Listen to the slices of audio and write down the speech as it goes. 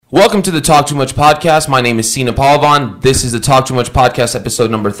Welcome to the Talk Too Much podcast. My name is Sina Palavan. This is the Talk Too Much podcast, episode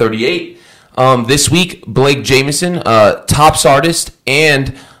number 38. This week, Blake Jamieson, Topps artist,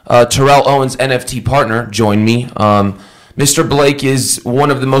 and Terrell Owens NFT partner, join me. Mr. Blake is one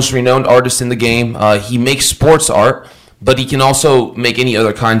of the most renowned artists in the game. He makes sports art, but he can also make any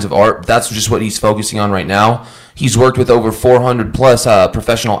other kinds of art. That's just what he's focusing on right now. He's worked with over 400 plus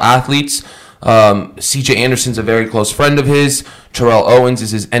professional athletes. CJ Anderson's a very close friend of his. Terrell Owens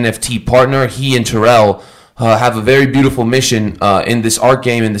is his NFT partner. He and Terrell have a very beautiful mission in this art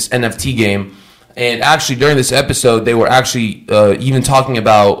game, in this NFT game. And actually, during this episode, they were actually even talking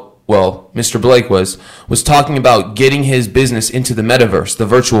about, well, Mr. Blake was talking about getting his business into the metaverse, the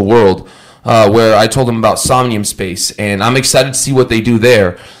virtual world, where I told him about Somnium Space. And I'm excited to see what they do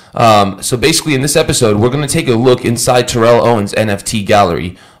there. So basically, in this episode, we're going to take a look inside Terrell Owens' NFT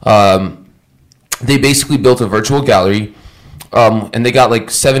gallery. They basically built a virtual gallery, and they got like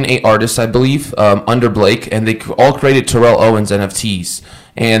 7-8 artists, I believe, under Blake, and they all created Terrell Owens NFTs.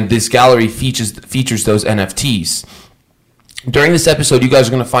 And this gallery features those NFTs. During this episode, you guys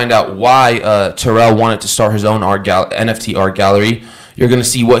are going to find out why Terrell wanted to start his own NFT art gallery. You're going to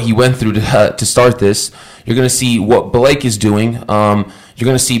see what he went through to start this. You're going to see what Blake is doing. You're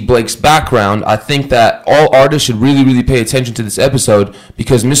going to see Blake's background. I think that all artists should really pay attention to this episode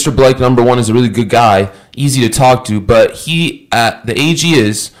because Mr. Blake, number one, is a really good guy, easy to talk to, but he, at the age he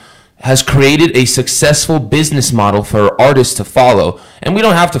is, has created a successful business model for artists to follow. And we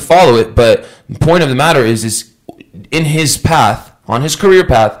don't have to follow it, but the point of the matter is in his path, on his career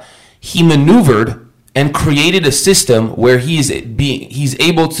path, he maneuvered and created a system where he's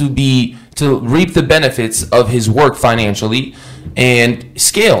able to reap the benefits of his work financially and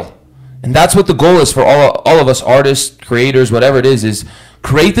scale. And that's what the goal is for all of us artists, creators, whatever it is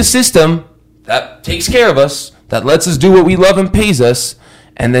create the system that takes care of us, that lets us do what we love and pays us,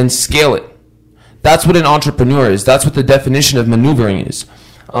 and then scale it. That's what an entrepreneur is. That's what the definition of maneuvering is.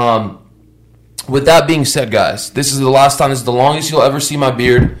 With that being said, guys, this is the last time. This is the longest you'll ever see my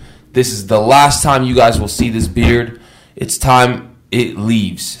beard. This is the last time you guys will see this beard. It's time it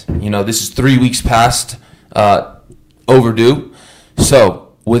leaves. This is 3 weeks past overdue.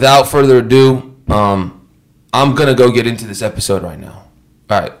 So, without further ado, I'm going to go get into this episode right now.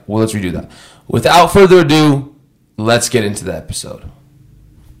 All right, well, let's redo that. Without further ado, let's get into the episode.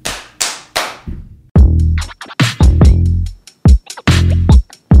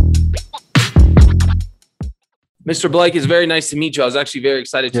 Mr. Blake, it's very nice to meet you. I was actually very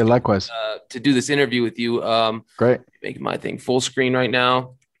excited likewise. To do this interview with you. Great. Making my thing full screen right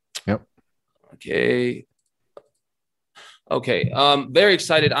now. Yep. Okay. Very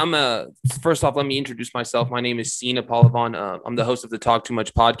excited. First off, let me introduce myself. My name is Sina Palavan. I'm the host of the Talk Too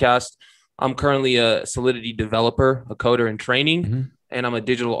Much podcast. I'm currently a Solidity developer, a coder in training, and I'm a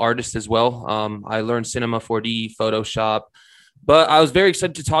digital artist as well. I learned Cinema 4D, Photoshop. But I was very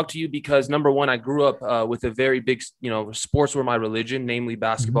excited to talk to you because, number one, I grew up with a very big, sports were my religion, namely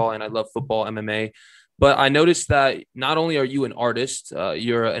basketball, and I love football, MMA. But I noticed that not only are you an artist,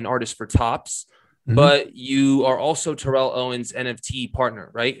 you're an artist for Topps, but you are also Terrell Owens' NFT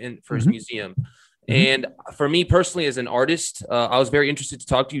partner, right, and for his museum. And for me personally, as an artist, I was very interested to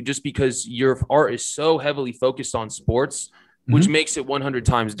talk to you just because your art is so heavily focused on sports, which makes it 100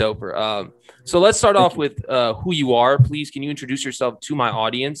 times doper. So let's start off with who you are. Please, can you introduce yourself to my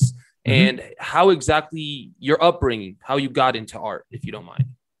audience and how exactly your upbringing, how you got into art, if you don't mind?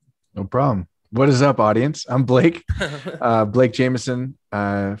 No problem. What is up, audience? I'm Blake. Blake Jamieson,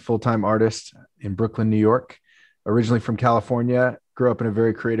 full-time artist in Brooklyn, New York. Originally from California, grew up in a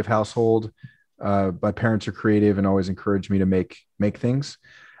very creative household. My parents are creative and always encouraged me to make things.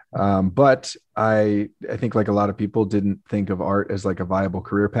 But I think like a lot of people didn't think of art as like a viable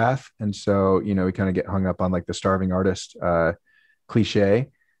career path. And so, we kind of get hung up on like the starving artist cliche.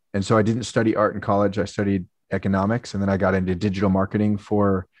 And so I didn't study art in college. I studied economics, and then I got into digital marketing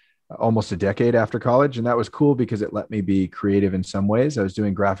for almost a decade after college. And that was cool because it let me be creative in some ways. I was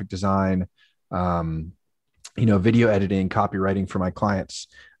doing graphic design, video editing, copywriting for my clients,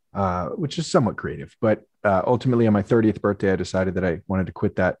 which is somewhat creative. But ultimately on my 30th birthday, I decided that I wanted to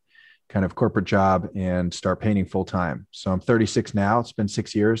quit that kind of corporate job and start painting full time. So I'm 36 now. It's been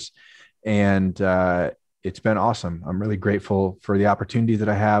 6 years, and it's been awesome. I'm really grateful for the opportunity that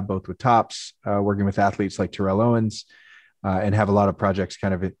I have, both with Topps, working with athletes like Terrell Owens, and have a lot of projects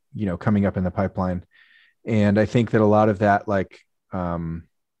kind of, coming up in the pipeline. And I think that a lot of that, like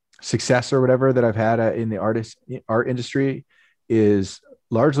success or whatever that I've had in the art industry is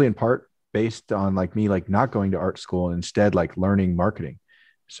largely in part based on like me, like not going to art school and instead like learning marketing.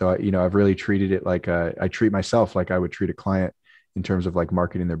 So, I've really treated it like I treat myself like I would treat a client in terms of like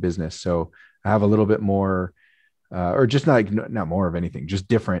marketing their business. So I have a little bit more, or just not more of anything, just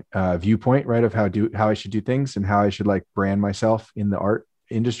different viewpoint, right? Of how I should do things and how I should like brand myself in the art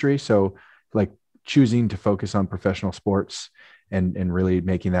industry. So like choosing to focus on professional sports and really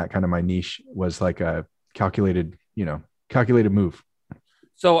making that kind of my niche was like a calculated move.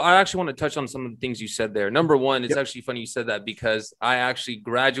 So I actually want to touch on some of the things you said there. Number one, it's Yep. actually funny you said that because I actually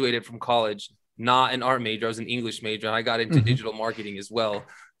graduated from college, not an art major. I was an English major, and I got into Mhm. digital marketing as well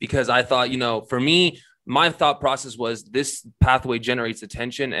because I thought, for me, my thought process was this pathway generates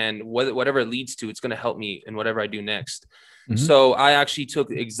attention, and whatever it leads to, it's going to help me in whatever I do next. Mhm. So I actually took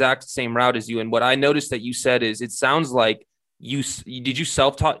the exact same route as you. And what I noticed that you said is it sounds like did you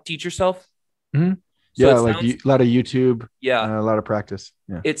self-taught teach yourself? Mhm. So Yeah, it like sounds, a lot of YouTube, yeah, a lot of practice.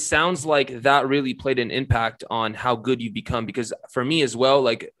 Yeah. it sounds like that really played an impact on how good you become. Because for me as well,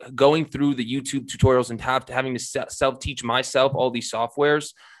 like going through the YouTube tutorials and having to self teach myself all these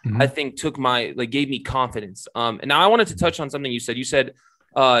softwares, I Mhm. think gave me confidence. And now I wanted to touch on something you said. You said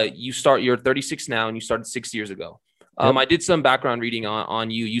you're 36 now and you started 6 years ago. Yep. I did some background reading on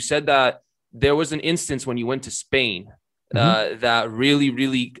you. You said that there was an instance when you went to Spain Mhm. that really,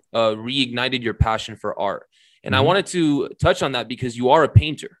 really reignited your passion for art. And I Mhm. wanted to touch on that because you are a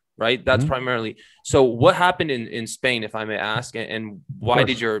painter, right? That's Mhm. primarily. So what happened in Spain, if I may ask, and Of why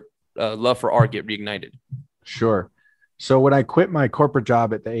did course. your love for art get reignited? Sure. So when I quit my corporate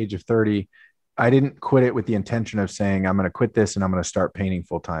job at the age of 30, I didn't quit it with the intention of saying, I'm going to quit this and I'm going to start painting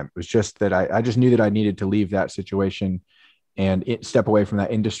full time. It was just that I just knew that I needed to leave that situation and step away from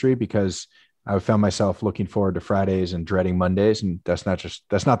that industry because I found myself looking forward to Fridays and dreading Mondays. And that's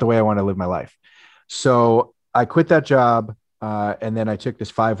not the way I want to live my life. So I quit that job. And then I took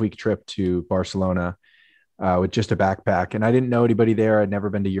this 5-week trip to Barcelona with just a backpack. And I didn't know anybody there. I'd never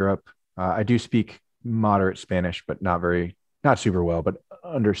been to Europe. I do speak moderate Spanish, but not super well, but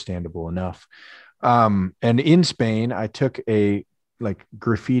understandable enough. And in Spain, I took a like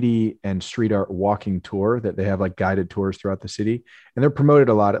graffiti and street art walking tour that they have like guided tours throughout the city, and they're promoted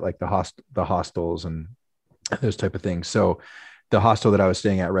a lot at like the hostels and those type of things. So the hostel that I was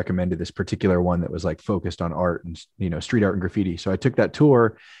staying at recommended this particular one that was like focused on art and street art and graffiti. So I took that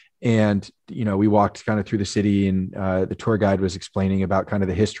tour, and we walked kind of through the city, and the tour guide was explaining about kind of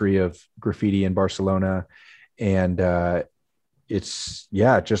the history of graffiti in Barcelona, and it's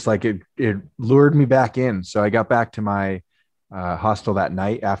just like it lured me back in. So I got back to my hostel that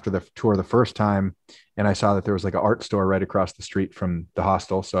night after the tour the first time, and I saw that there was like an art store right across the street from the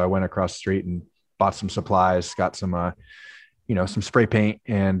hostel. So I went across the street and bought some supplies, got some spray paint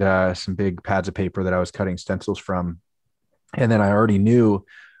and some big pads of paper that I was cutting stencils from. And then I already knew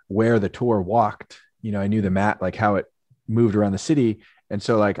where the tour walked. I knew the map, like how it moved around the city. And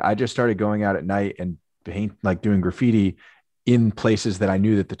so like I just started going out at night and paint, like doing graffiti in places that I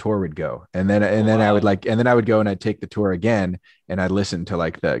knew that the tour would go. Oh, And then wow. I would go and I'd take the tour again and I'd listen to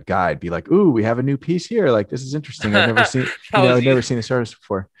like the guide be like, "Ooh, we have a new piece here. Like, this is interesting. That was I'd never easy. seen this artist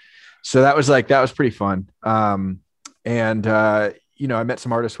before." So that was pretty fun. And I met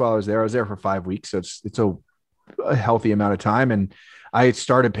some artists while I was there. I was there for 5 weeks. So it's a healthy amount of time. And I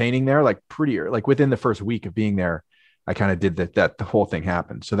started painting there like prettier, like within the first week of being there, I kind of did that the whole thing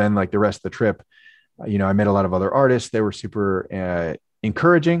happened. So then like the rest of the trip, I met a lot of other artists. They were super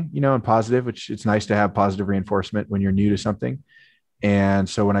encouraging, and positive, which it's nice to have positive reinforcement when you're new to something. And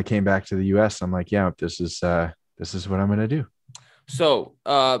so when I came back to the US, I'm like, yeah, this is what I'm going to do. So,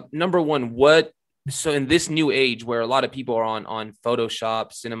 number one, so in this new age where a lot of people are on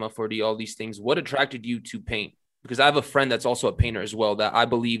Photoshop, Cinema 4D, all these things, what attracted you to paint? Because I have a friend that's also a painter as well, that I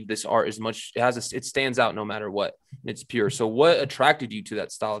believe this art it stands out no matter what. It's pure. So what attracted you to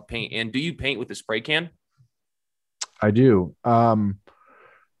that style of paint? And do you paint with a spray can? I do. A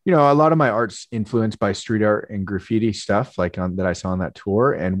lot of my art's influenced by street art and graffiti stuff, like that I saw on that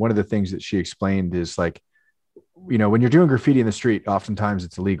tour. And one of the things that she explained is like, when you're doing graffiti in the street, oftentimes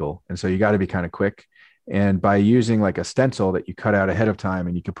it's illegal. And so you got to be kind of quick. And by using like a stencil that you cut out ahead of time,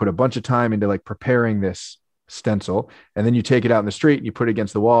 and you can put a bunch of time into like preparing this stencil, and then you take it out in the street and you put it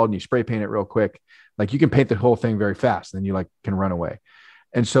against the wall and you spray paint it real quick. Like you can paint the whole thing very fast, and then you like can run away.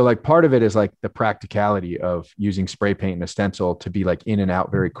 And so like part of it is like the practicality of using spray paint and a stencil to be like in and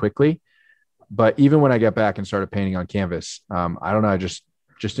out very quickly. But even when I got back and started painting on canvas, I don't know, I just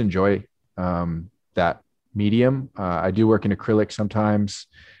enjoy that medium. I do work in acrylic sometimes.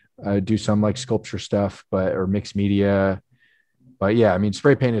 I do some like sculpture stuff, or mixed media. But yeah, I mean,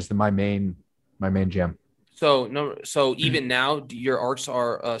 spray paint is my main gem. So no, so even now, your arts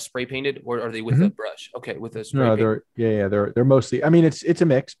are spray painted, or are they with a brush? Okay, with a spray No, paint. they're mostly. I mean, it's a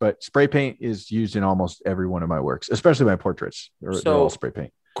mix, but spray paint is used in almost every one of my works, especially my portraits. They're all So, spray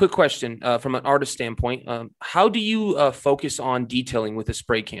paint. quick question from an artist standpoint: how do you focus on detailing with a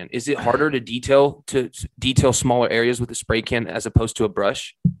spray can? Is it harder to detail smaller areas with a spray can as opposed to a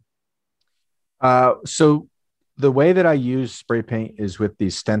brush? So the way that I use spray paint is with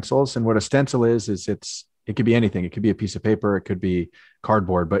these stencils, and what a stencil is it could be anything. It could be a piece of paper, it could be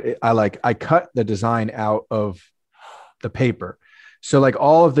cardboard, but I cut the design out of the paper. So like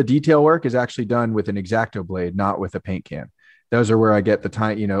all of the detail work is actually done with an X-Acto blade, not with a paint can. Those are where I get the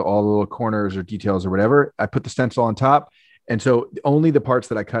tiny, all the little corners or details or whatever. I put the stencil on top. And so only the parts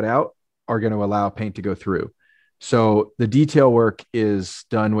that I cut out are going to allow paint to go through. So the detail work is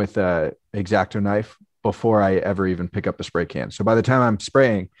done with a X-Acto knife before I ever even pick up the spray can. So by the time I'm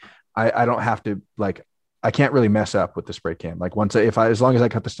spraying, I don't have to I can't really mess up with the spray can. Like as long as I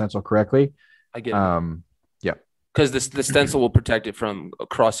cut the stencil correctly, I get it. Yeah. Because the stencil will protect it from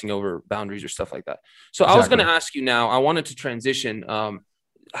crossing over boundaries or stuff like that. So exactly. I was going to ask you now, I wanted to transition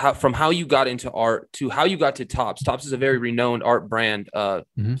from how you got into art to how you got to Topps. Topps is a very renowned art brand,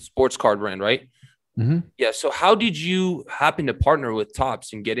 sports card brand, right? Mm-hmm. Yeah. So how did you happen to partner with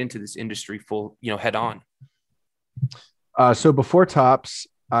Topps and get into this industry head on? So before Topps,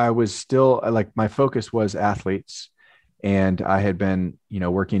 I was still my focus was athletes, and I had been,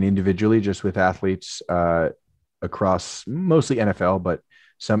 working individually just with athletes across mostly NFL, but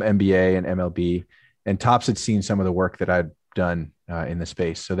some NBA and MLB. And Topps had seen some of the work that I'd done in the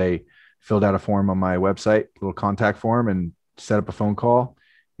space. So they filled out a form on my website, a little contact form, and set up a phone call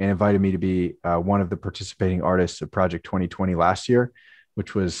and invited me to be one of the participating artists of Project 2020 last year,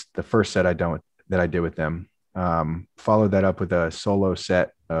 which was the first set that I did with them. Followed that up with a solo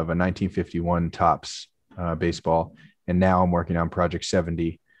set of a 1951 Topps baseball. And now I'm working on Project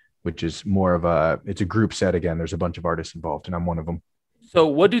 70, which is more of it's a group set. Again, there's a bunch of artists involved and I'm one of them. So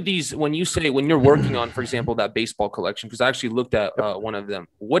what do when you're working on, for example, that baseball collection, because I actually looked at one of them,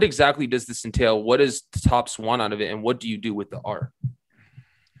 what exactly does this entail? What does Topps want out of it? And what do you do with the art?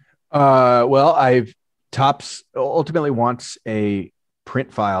 Well, Topps ultimately wants a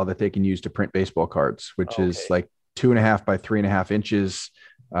print file that they can use to print baseball cards, which is like 2.5 by 3.5 inches,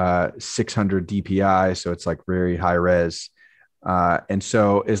 600 DPI. So it's like very high res. And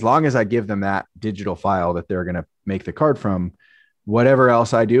so as long as I give them that digital file that they're going to make the card from, whatever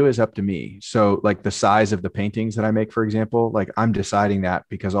else I do is up to me. So like the size of the paintings that I make, for example, like I'm deciding that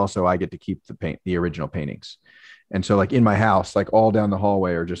because also I get to keep the original paintings. And so like in my house, like all down the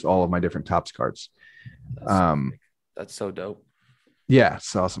hallway are just all of my different Topps cards. That's so dope. Yeah,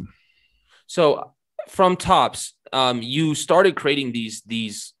 it's awesome. So from Topps, you started creating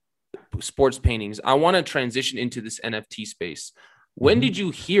these sports paintings. I want to transition into this NFT space. When did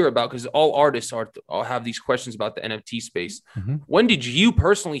you hear about, because all artists have these questions about the NFT space. When did you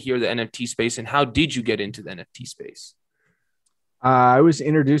personally hear the NFT space, and how did you get into the NFT space? I was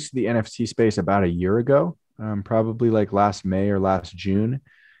introduced to the NFT space about a year ago, probably like last May or last June.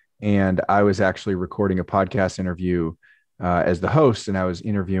 And I was actually recording a podcast interview as the host, and I was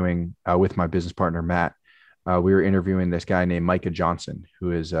interviewing with my business partner, Matt. We were interviewing this guy named Micah Johnson, who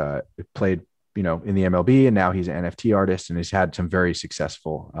has played, in the MLB, and now he's an NFT artist and has had some very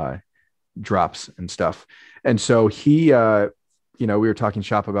successful drops and stuff. And so he, we were talking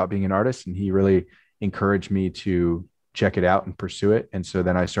shop about being an artist, and he really encouraged me to check it out and pursue it. And so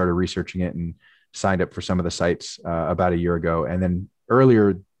then I started researching it and signed up for some of the sites about a year ago. And then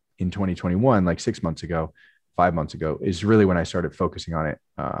earlier in 2021, like 5 months ago, is really when I started focusing on it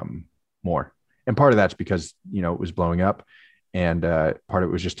more. And part of that's because, it was blowing up, and part of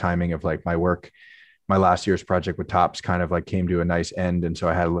it was just timing of like my work. My last year's project with Topps kind of like came to a nice end. And so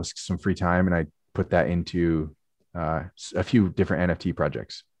I had some free time, and I put that into a few different NFT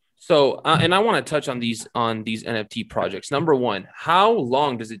projects. So, and I want to touch on these NFT projects. Number one, how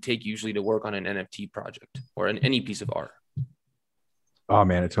long does it take usually to work on an NFT project or any piece of art? Oh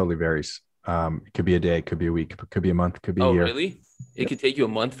man, it totally varies. It could be a day, it could be a week, it could be a month, it could be a year. Oh, really? It could take you a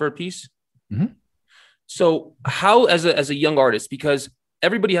month for a piece? Mm-hmm. So how, as a young artist, because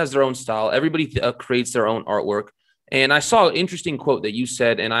everybody has their own style, everybody creates their own artwork. And I saw an interesting quote that you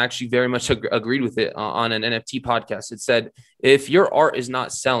said, and I actually very much agreed with it on an NFT podcast. It said, if your art is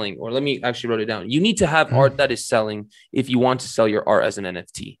not selling, or let me actually wrote it down, you need to have art that is selling if you want to sell your art as an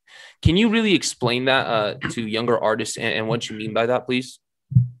NFT. Can you really explain that to younger artists and what you mean by that, please?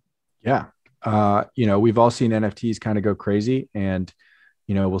 Yeah. We've all seen NFTs kind of go crazy, and,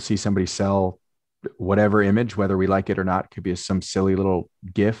 we'll see somebody sell whatever image, whether we like it or not. It could be some silly little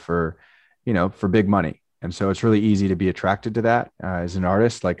GIF or, for big money. And so it's really easy to be attracted to that as an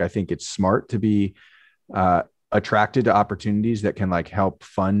artist. Like, I think it's smart to be attracted to opportunities that can like help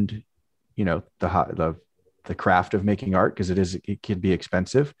fund, the craft of making art, because it can be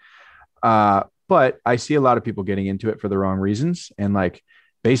expensive. But I see a lot of people getting into it for the wrong reasons. And like,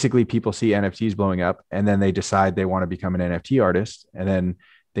 basically people see NFTs blowing up and then they decide they want to become an NFT artist. And then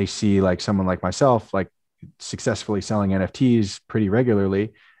they see like someone like myself, like successfully selling NFTs pretty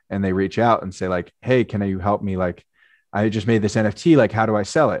regularly. And they reach out and say like, hey, can you help me? Like, I just made this NFT. Like, how do I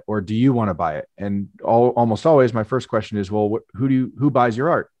sell it? Or do you want to buy it? And almost always my first question is, well, who buys your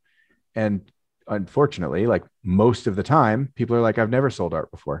art? And unfortunately, like most of the time, people are like, I've never sold art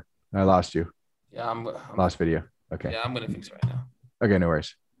before. I lost you. Yeah, I'm lost video. Okay. Yeah, I'm gonna fix it right now. Okay, no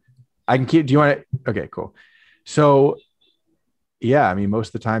worries. I can keep. Do you want to? Okay, cool. So, yeah, I mean, most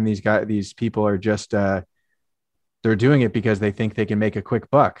of the time, these people are just they're doing it because they think they can make a quick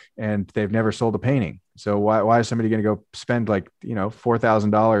buck, and they've never sold a painting. So why is somebody going to go spend like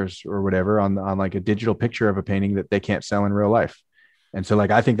 $4,000 or whatever on like a digital picture of a painting that they can't sell in real life? And so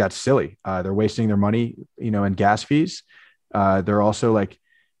like I think that's silly. They're wasting their money, in gas fees. They're also like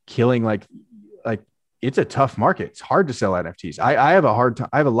killing like it's a tough market. It's hard to sell NFTs. I have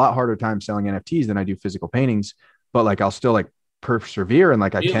a lot harder time selling NFTs than I do physical paintings, but like I'll still like persevere and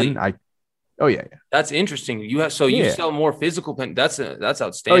like Really? Oh yeah. That's interesting. You sell more physical pen. That's Oh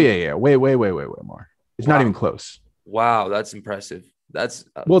outstanding. yeah. Way more. It's Wow. not even close. Wow, that's impressive. That's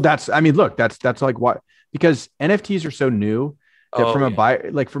Well, that's like what, because NFTs are so new that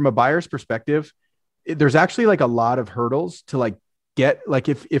from a buyer's perspective, there's actually like a lot of hurdles to like get, like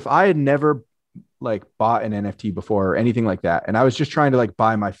if I had never like bought an NFT before or anything like that, and I was just trying to like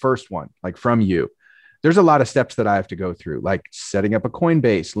buy my first one, like from you, there's a lot of steps that I have to go through, like setting up a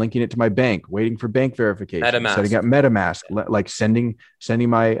Coinbase, linking it to my bank, waiting for bank verification, MetaMask. setting up MetaMask, like sending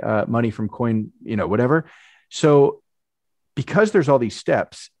my money from Coin, whatever. So because there's all these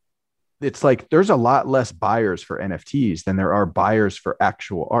steps, it's like there's a lot less buyers for NFTs than there are buyers for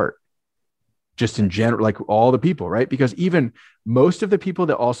actual art, just in general, like all the people, right? Because even most of the people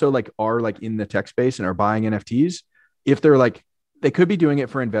that also like are like in the tech space and are buying NFTs, if they're like, they could be doing it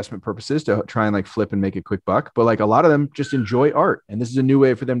for investment purposes to try and like flip and make a quick buck, but like a lot of them just enjoy art, and this is a new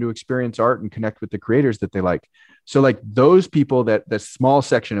way for them to experience art and connect with the creators that they like. So like those people, that small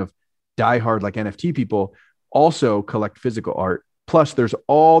section of diehard like NFT people, also collect physical art. Plus there's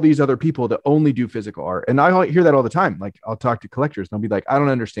all these other people that only do physical art. And I hear that all the time. Like I'll talk to collectors and they'll be like, I don't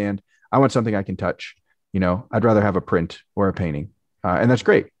understand. I want something I can touch. I'd rather have a print or a painting. And that's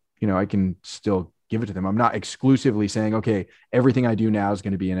great. I can still give it to them. I'm not exclusively saying, okay, everything I do now is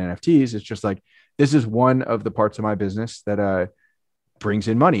going to be in NFTs. It's just like, this is one of the parts of my business that brings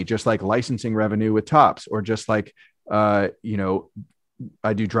in money, just like licensing revenue with Tops, or just like, I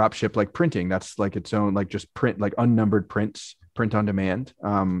do drop ship like printing. That's like its own, like just print, like unnumbered prints, print on demand.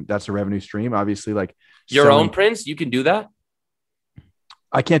 That's a revenue stream. Obviously, like your own prints, you can do that.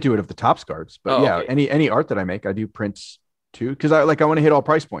 I can't do it of the Topps cards, but okay. Any art that I make, I do prints too. Cause I want to hit all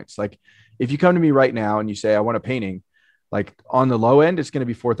price points. Like if you come to me right now and you say, I want a painting, like on the low end, it's going to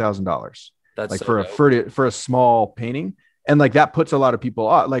be $4,000. That's like for a small painting. And like, that puts a lot of people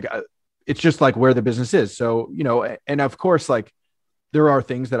off. Like it's just like where the business is. So, and of course, like there are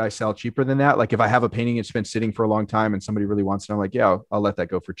things that I sell cheaper than that. Like if I have a painting, it's been sitting for a long time and somebody really wants it, I'm like, yeah, I'll let that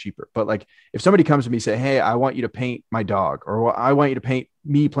go for cheaper. But like if somebody comes to me and say, hey, I want you to paint my dog, or I want you to paint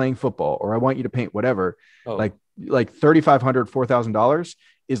me playing football, or I want you to paint whatever, like $3,500, $4,000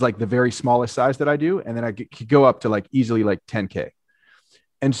 is like the very smallest size that I do. And then I could go up to like easily like 10K.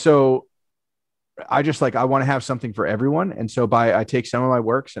 And so I just like, I want to have something for everyone. And so I take some of my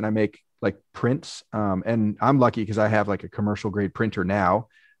works and I make like prints. And I'm lucky because I have like a commercial grade printer now.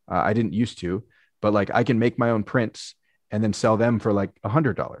 I didn't used to, but like I can make my own prints and then sell them for like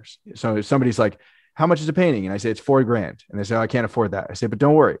 $100. So if somebody's like, how much is a painting? And I say, it's $40,000. And they say, oh, I can't afford that. I say, but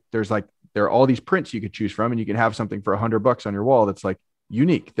don't worry. There are all these prints you could choose from, and you can have something for $100 on your wall. That's like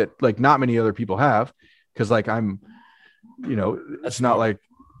unique, that like not many other people have. Cause like it's not like,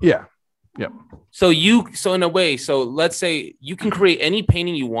 yeah. Yeah. So in a way, so let's say you can create any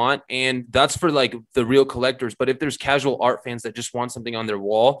painting you want, and that's for like the real collectors. But if there's casual art fans that just want something on their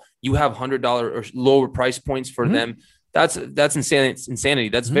wall, you have $100 or lower price points for them. That's insanity.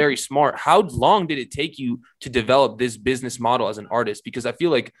 That's very smart. How long did it take you to develop this business model as an artist? Because I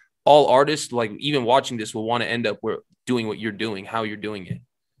feel like all artists, like even watching this, will want to end up doing what you're doing, how you're doing it.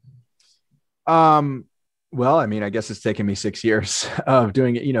 Well, I mean, I guess it's taken me 6 years of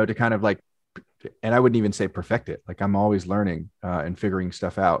doing it, to kind of like, and I wouldn't even say perfect it. Like I'm always learning and figuring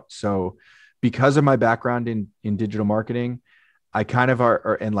stuff out. So because of my background in digital marketing, I kind of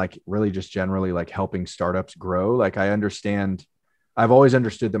are and like really just generally like helping startups grow. Like I've always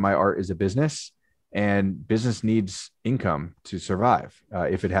understood that my art is a business, and business needs income to survive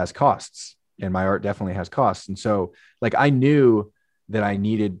if it has costs. And my art definitely has costs. And so like I knew that I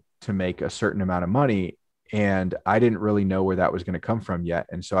needed to make a certain amount of money, and I didn't really know where that was going to come from yet.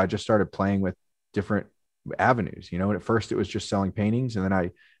 And so I just started playing with different avenues, you know, and at first it was just selling paintings, and then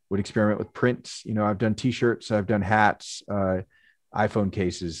I would experiment with prints. You know, I've done t-shirts, I've done hats, iPhone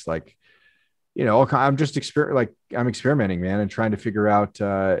cases, like, you know, I'm just I'm experimenting, man, and trying to figure out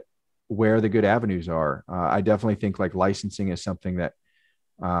where the good avenues are. I definitely think like licensing is something that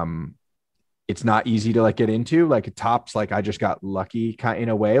it's not easy to like get into. Like Tops, like I just got lucky in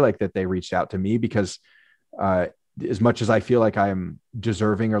a way, like that they reached out to me because as much as I feel like I'm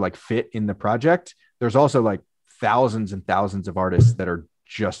deserving or like fit in the project, there's also like thousands and thousands of artists that are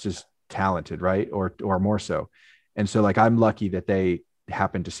just as talented, right? Or more so. And so like I'm lucky that they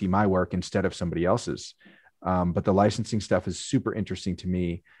happen to see my work instead of somebody else's. But the licensing stuff is super interesting to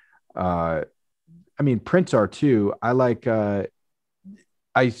me. I mean, prints are too. I like I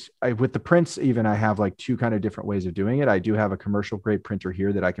with the prints, even I have like two kind of different ways of doing it. I do have a commercial grade printer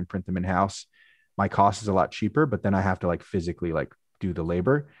here that I can print them in house. My cost is a lot cheaper, but then I have to like physically like do the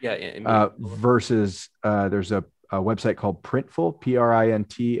labor. Versus there's a website called Printful,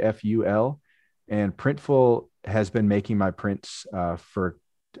 Printful, and Printful has been making my prints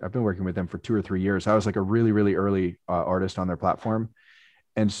I've been working with them for 2 or 3 years. I was like a really, really early artist on their platform.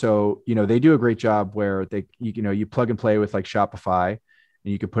 And so, you know, they do a great job where you plug and play with like Shopify,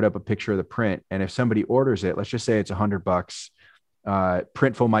 and you can put up a picture of the print. And if somebody orders it, let's just say it's $100,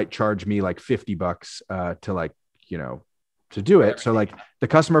 Printful might charge me like $50 to like, you know, to do it. So like the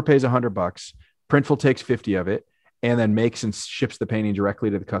customer pays $100, Printful takes 50 of it, and then makes and ships the painting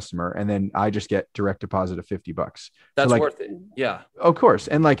directly to the customer. And then I just get direct deposit of $50. That's so like, worth it. Yeah, of course.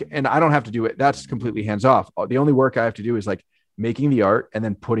 And I don't have to do it. That's completely hands off. The only work I have to do is like making the art and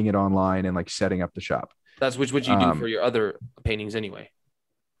then putting it online and like setting up the shop. That's what you do for your other paintings anyway.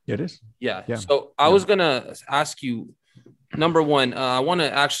 It is. Yeah. So I was going to ask you, number one, I want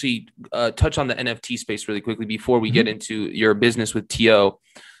to actually touch on the NFT space really quickly before we get into your business with TO.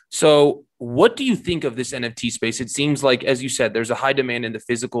 So what do you think of this NFT space? It seems like, as you said, there's a high demand in the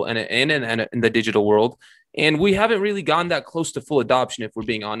physical and in the digital world. And we haven't really gone that close to full adoption. If we're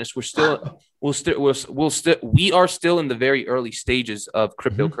being honest, we are still in the very early stages of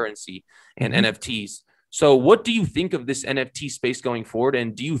cryptocurrency and NFTs. So what do you think of this NFT space going forward?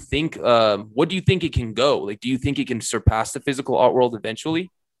 And do you think, what do you think it can go? Like, do you think it can surpass the physical art world eventually?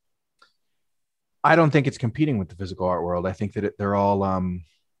 I don't think it's competing with the physical art world. I think that they're all,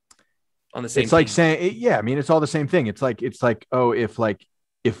 on the same. It's like saying, yeah, I mean, it's all the same thing. It's like, oh, if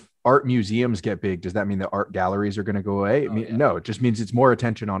art museums get big, does that mean that art galleries are going to go away? No, it just means it's more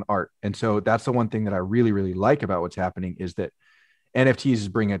attention on art. And so that's the one thing that I really, really like about what's happening is that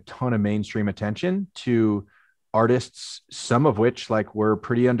NFTs bring a ton of mainstream attention to artists, some of which like were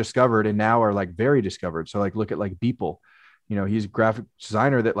pretty undiscovered and now are like very discovered. So like, look at like Beeple, you know, he's a graphic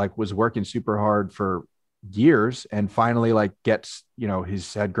designer that like was working super hard for years and finally like gets, you know,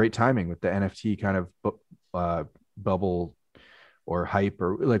 he's had great timing with the NFT kind of bubble or hype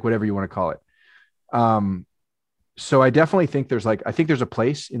or like whatever you want to call it. So I definitely think I think there's a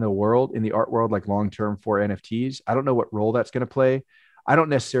place in the world, in the art world, like long-term for NFTs. I don't know what role that's going to play. I don't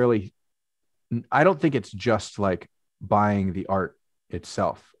think it's just like buying the art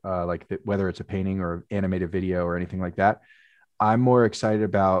itself, whether it's a painting or animated video or anything like that. I'm more excited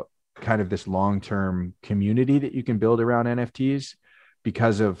about kind of this long-term community that you can build around NFTs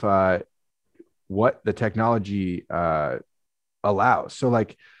because of what the technology allows. So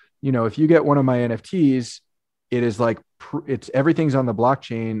like, you know, if you get one of my NFTs, it is like, everything's on the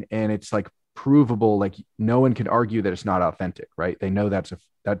blockchain and it's like provable. Like no one can argue that it's not authentic, right? They know that's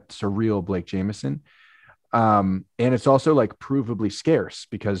a real Blake Jameson. And it's also like provably scarce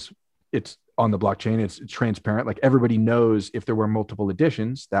because it's on the blockchain. It's transparent. Like everybody knows if there were multiple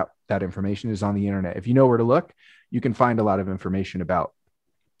editions, that information is on the internet. If you know where to look, you can find a lot of information about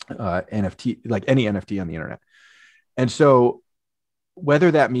NFT, like any NFT on the internet. And so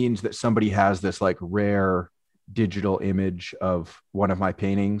whether that means that somebody has this like rare digital image of one of my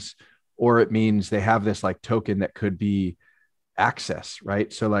paintings, or it means they have this like token that could be access,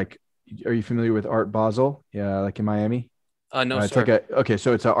 right? So like, are you familiar with Art Basel? Yeah, like in Miami? No, it's sir. like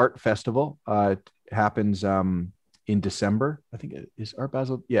so it's an art festival. It happens in December. I think it is Art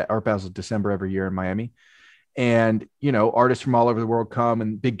Basel. Yeah, Art Basel, December every year in Miami. And, you know, artists from all over the world come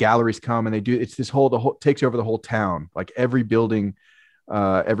and big galleries come and it's the whole takes over the whole town. Like every building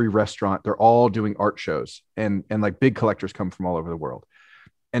every restaurant, they're all doing art shows, and like big collectors come from all over the world.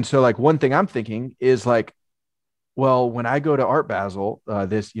 And so like one thing I'm thinking is like, well, when I go to Art Basel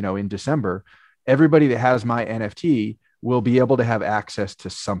this, in December, everybody that has my NFT will be able to have access to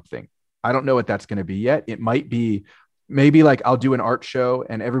something. I don't know what that's going to be yet. It might be maybe like I'll do an art show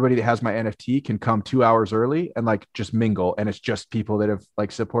and everybody that has my NFT can come 2 hours early and like just mingle. And it's just people that have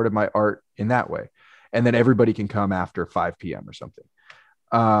like supported my art in that way. And then everybody can come after 5 p.m. or something.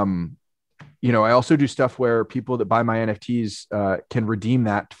 I also do stuff where people that buy my NFTs can redeem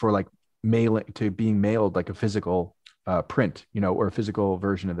that for like being mailed like a physical print, or a physical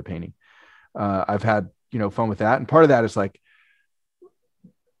version of the painting. I've had, fun with that. And part of that is like,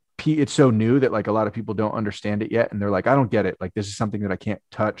 it's so new that like a lot of people don't understand it yet. And they're like, I don't get it. Like, this is something that I can't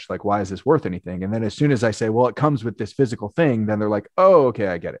touch. Like, why is this worth anything? And then as soon as I say, well, it comes with this physical thing, then they're like, oh, okay,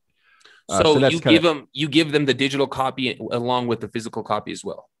 I get it. So you give them the digital copy along with the physical copy as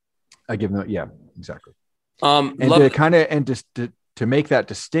well. I give them, yeah, exactly. To make that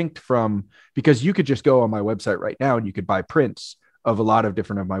distinct from, because you could just go on my website right now and you could buy prints of a lot of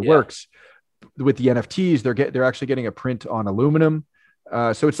different of my works. With the NFTs, they're actually getting a print on aluminum.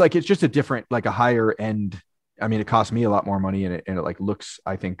 So it's just a different, like a higher end. I mean, it costs me a lot more money and it like looks,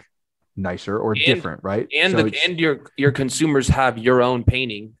 I think, nicer or different, right? And your consumers have your own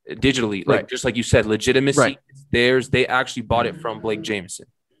painting digitally, like just like you said, legitimacy. Right. Theirs, they actually bought it from Blake Jameson.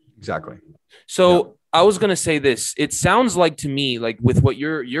 Exactly. So I was gonna say this. It sounds like to me, like with what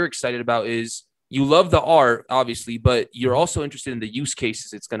you're excited about is you love the art, obviously, but you're also interested in the use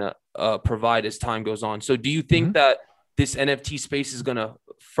cases it's gonna provide as time goes on. So do you think that this NFT space is gonna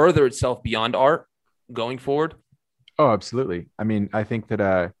further itself beyond art going forward? Oh, absolutely. I mean, I think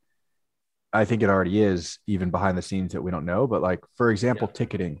that I think it already is, even behind the scenes that we don't know. But like, for example,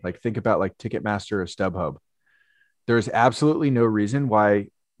 ticketing, like think about like Ticketmaster or StubHub. There's absolutely no reason why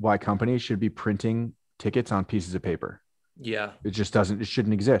companies should be printing tickets on pieces of paper. Yeah. It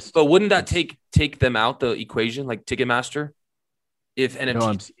shouldn't exist. But wouldn't that take them out the equation, like Ticketmaster, if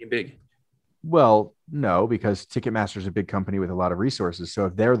NFTs are big? Well, no, because Ticketmaster is a big company with a lot of resources. So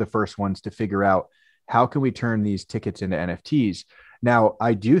if they're the first ones to figure out how can we turn these tickets into NFTs. Now,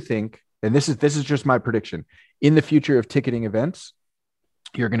 I do think, and this is just my prediction, in the future of ticketing events,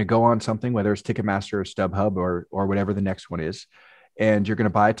 you're going to go on something, whether it's Ticketmaster or StubHub or whatever the next one is, and you're going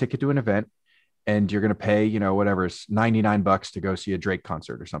to buy a ticket to an event, and you're going to pay, whatever, it's $99 to go see a Drake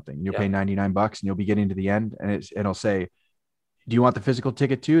concert or something. And you'll pay $99 and you'll be getting to the end, and it'll say, do you want the physical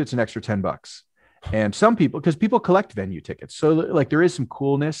ticket too? It's an extra $10. And some people, because people collect venue tickets. So like there is some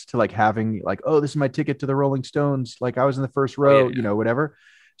coolness to like having like, oh, this is my ticket to the Rolling Stones. Like I was in the first row, whatever.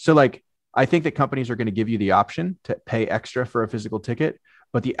 So like, I think that companies are going to give you the option to pay extra for a physical ticket,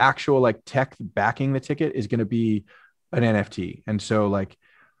 but the actual like tech backing the ticket is going to be an NFT. And so like,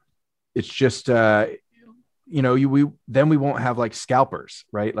 it's just, we won't have like scalpers,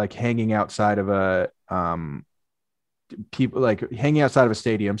 right? Like hanging outside of a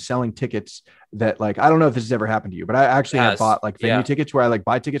stadium selling tickets that like, I don't know if this has ever happened to you, but I actually have bought like venue tickets where I like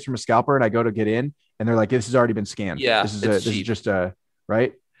buy tickets from a scalper and I go to get in and they're like, this has already been scanned. Yeah. This is just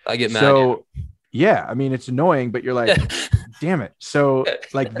right. I get mad. So yeah, I mean, it's annoying, but you're like, damn it. So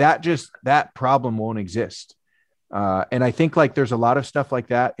like that problem won't exist. And I think like there's a lot of stuff like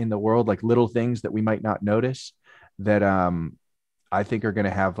that in the world, like little things that we might not notice that I think are going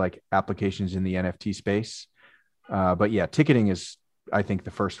to have like applications in the NFT space. But yeah, ticketing is, I think,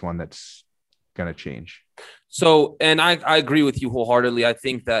 the first one that's going to change. So, and I agree with you wholeheartedly. I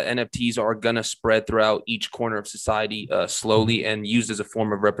think that NFTs are going to spread throughout each corner of society slowly and used as a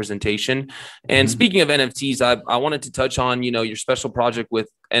form of representation. And speaking of NFTs, I wanted to touch on, your special project with,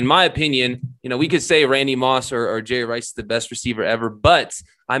 in my opinion, we could say Randy Moss or Jerry Rice is the best receiver ever, but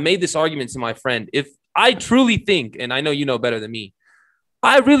I made this argument to my friend. If I truly think, and I know you know better than me,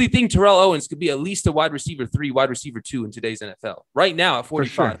 I really think Terrell Owens could be at least a wide receiver 3, wide receiver 2 in today's NFL right now at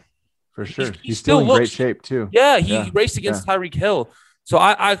 45. For sure. He's still in great shape too. Yeah. He raced against Tyreek Hill. So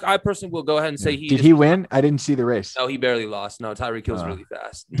I personally will go ahead and say Did he win? I didn't see the race. No, he barely lost. No, Tyreek Hill's really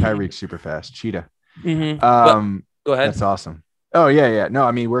fast. Tyreek's super fast. Cheetah. Go ahead. That's awesome. Oh yeah. No,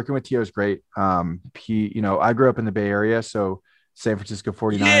 I mean, working with Tio is great. He, I grew up in the Bay Area, so San Francisco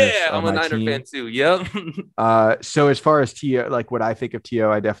 49ers. Yeah, I'm a Niner fan too. Yep. So as far as Tio, like what I think of Tio,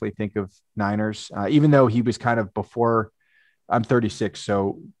 I definitely think of Niners, even though he was kind of before. I'm 36,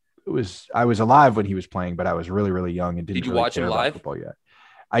 so I was alive when he was playing, but I was really, really young and didn't. Did you watch him live? Football yet.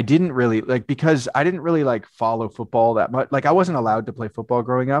 I didn't really because I didn't really like follow football that much. Like I wasn't allowed to play football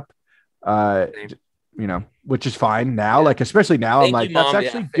growing up. Which is fine now. Like, especially now, I'm like, that's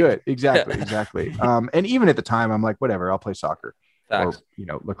actually good. Exactly. And even at the time, I'm like, whatever, I'll play soccer. or, Facts.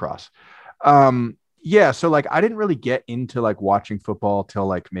 lacrosse. Yeah. So like, I didn't really get into like watching football till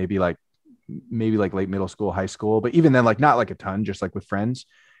like maybe like late middle school, high school, but even then, like not like a ton, just like with friends.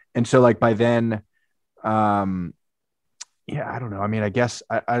 And so like by then, um, yeah, I don't know. I mean, I guess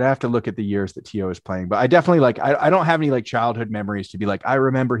I'd have to look at the years that T.O. is playing, but I definitely like, I don't have any like childhood memories to be like, I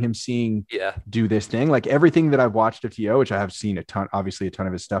remember him seeing Yeah. do this thing. Like everything that I've watched of T.O., which I have seen a ton, obviously a ton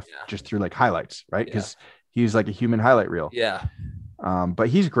of his stuff Yeah. just through like highlights, right? Yeah. Because he's like a human highlight reel. Yeah. But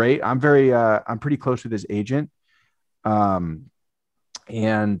he's great. I'm pretty close with his agent. Um,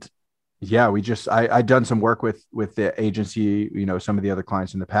 and yeah, I'd done some work with the agency, some of the other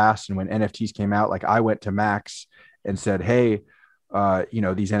clients in the past. And when NFTs came out, like I went to Max and said, hey,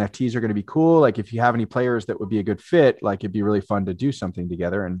 these NFTs are going to be cool. Like if you have any players that would be a good fit, like it'd be really fun to do something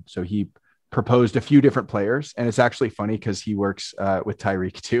together. And so he proposed a few different players, and it's actually funny because he works with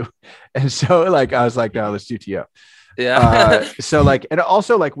Tyreek too. And so like, I was like, no, let's do TO. Yeah. So like, and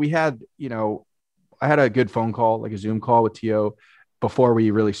also like we had, I had a good phone call, like a Zoom call with TO before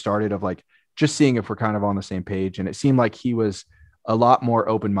we really started, of like just seeing if we're kind of on the same page. And it seemed like he was a lot more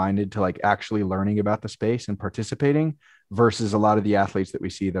open-minded to like actually learning about the space and participating versus a lot of the athletes that we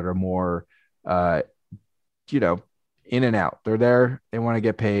see that are more, in and out. They're there, they want to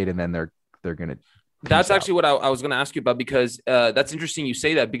get paid, and then they're going to. That's actually what I was going to ask you about, because that's interesting you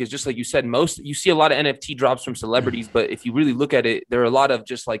say that, because just like you said, you see a lot of NFT drops from celebrities, but if you really look at it, there are a lot of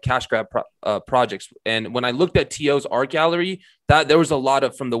just like cash grab projects. And when I looked at TO's art gallery, that there was a lot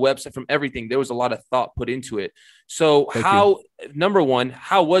of, from the website, from everything, there was a lot of thought put into it. So number one,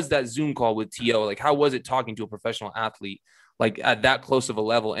 how was that Zoom call with TO? Like, how was it talking to a professional athlete, like at that close of a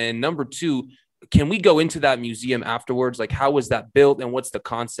level? And number two, can we go into that museum afterwards? Like, how was that built and what's the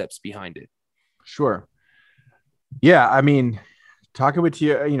concepts behind it? Sure. Yeah. I mean, talking with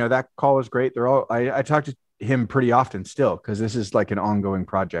you, that call was great. I talk to him pretty often still, because this is like an ongoing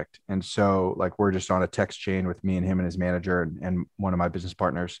project. And so like, we're just on a text chain with me and him and his manager and one of my business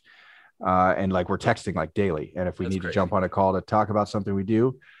partners. And like, we're texting like daily. And if we need to jump on a call to talk about something, we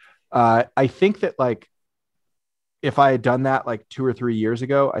do. I think that like, if I had done that like 2 or 3 years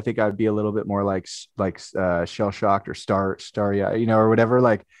ago, I think I'd be a little bit more like shell shocked or starry, or whatever.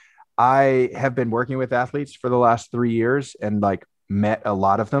 Like, I have been working with athletes for the last 3 years and like met a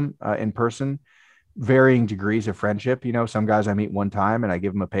lot of them in person, varying degrees of friendship. Some guys I meet one time and I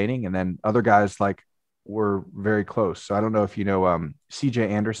give them a painting, and then other guys like we're very close. So I don't know if CJ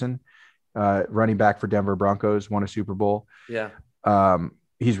Anderson, running back for Denver Broncos, won a Super Bowl. Yeah.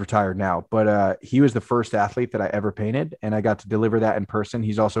 He's retired now, but he was the first athlete that I ever painted, and I got to deliver that in person.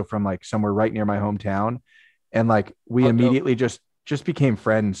 He's also from like somewhere right near my hometown. And like, we immediately just became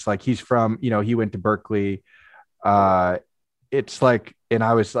friends. Like, he's from, he went to Berkeley. It's like, and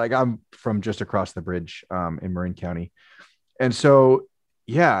I was like, I'm from just across the bridge in Marin County. And so,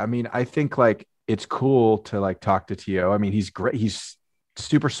 yeah, I mean, I think like it's cool to like talk to T.O. I mean, he's great. He's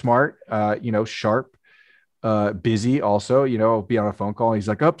super smart, sharp, busy also, be on a phone call. He's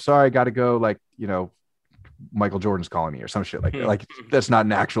like, oh, sorry, I got to go. Like, Michael Jordan's calling me or some shit like that. Like, that's not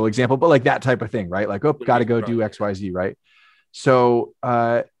an actual example, but like that type of thing, right? Like, oh, got to go do XYZ. Right. So,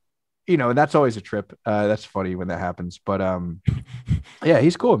 that's always a trip. That's funny when that happens, but, yeah,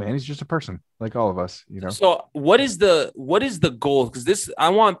 he's cool, man. He's just a person like all of us, So what is the goal? Because I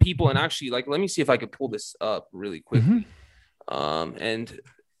want people, and actually, like, let me see if I could pull this up really quickly. And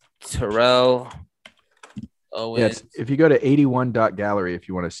Terrell Owens. If you go to 81.gallery, if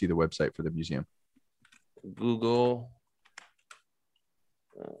you want to see the website for the museum. Google.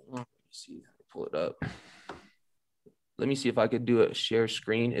 Let me see. Pull it up. Let me see if I could do a share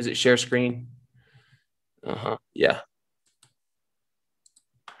screen. Is it share screen? Yeah.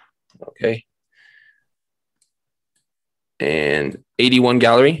 Okay. And 81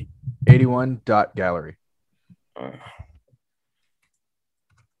 gallery. 81.gallery.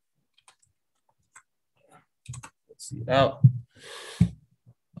 Let's see it out.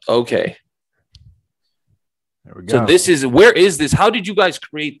 Okay. There we go. So where is this? How did you guys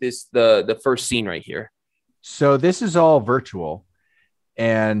create this? The first scene right here. So this is all virtual,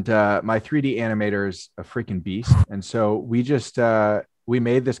 and my 3D animator is a freaking beast. And so we just we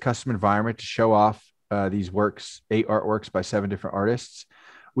made this custom environment to show off these 8 artworks by 7 different artists.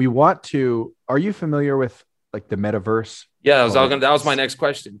 We want to. Are you familiar with like the metaverse? Yeah, that was my next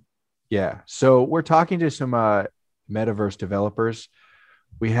question. Yeah, so we're talking to some metaverse developers.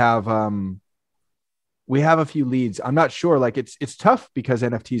 We have a few leads. I'm not sure. Like, it's tough because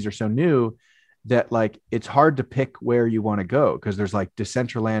NFTs are so new that like it's hard to pick where you want to go, because there's like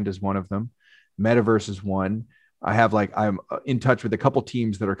Decentraland is one of them, Metaverse is one. I'm in touch with a couple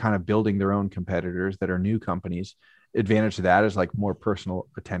teams that are kind of building their own competitors that are new companies, advantage to that is like more personal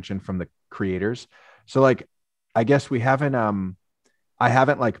attention from the creators. So like, I guess we haven't, I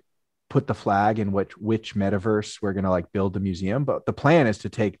haven't like put the flag in which metaverse we're going to like build the museum, but the plan is to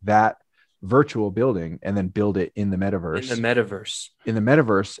take that virtual building and then build it in the metaverse,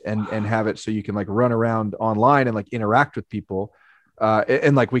 and have it so you can like run around online and like interact with people.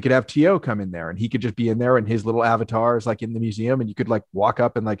 And like we could have T.O. come in there and he could just be in there and his little avatar is like in the museum, and you could like walk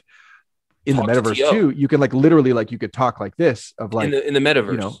up and like in the metaverse too, you can like literally like you could talk like this of like in the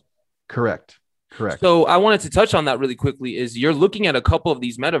metaverse, you know. Correct. So I wanted to touch on that really quickly. Is you're looking at a couple of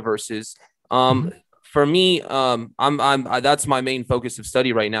these metaverses. For me, that's my main focus of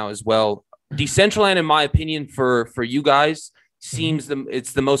study right now as well. Decentraland, in my opinion, for you guys, seems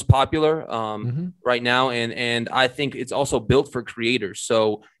it's the most popular right now, and I think it's also built for creators.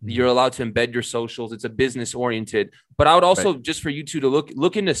 So you're allowed to embed your socials. It's a business oriented. But I would also just for you two to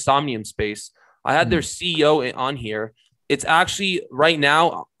look into Somnium Space. I had their CEO on here. It's actually right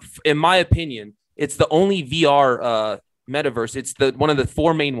now, in my opinion, it's the only VR metaverse. It's one of the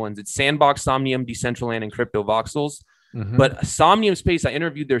four main ones. It's Sandbox, Somnium, Decentraland, and Crypto Voxels. But Somnium Space, I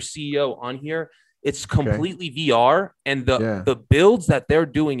interviewed their CEO on here. It's completely VR, and the builds that they're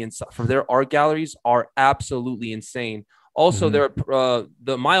doing for their art galleries are absolutely insane. Also,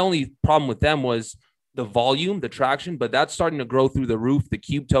 my only problem with them was the volume, the traction, but that's starting to grow through the roof. The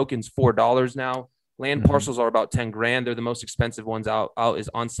Cube token's $4 now. Land parcels are about 10 grand. They're the most expensive ones out is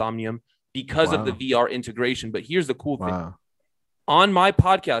on Somnium because of the VR integration. But here's the cool thing. On my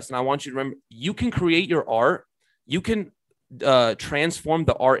podcast, and I want you to remember, you can create your art. You can transform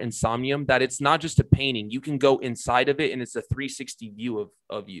the art in Somnium, that it's not just a painting. You can go inside of it and it's a 360 view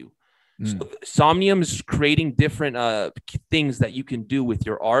of you. So Somnium is creating different things that you can do with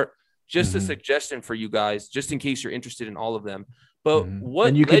your art. Just a suggestion for you guys, just in case you're interested in all of them. But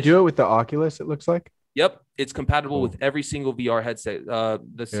and you could do it with the Oculus, it looks like. Yep, it's compatible with every single VR headset.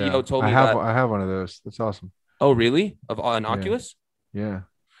 The CEO told me I have one of those. That's awesome. Oh, really? Of an Oculus? Yeah.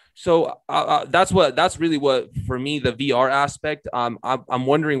 So that's really what, for me, the VR aspect. I'm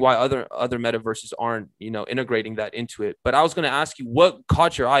wondering why other metaverses aren't integrating that into it. But I was going to ask you, what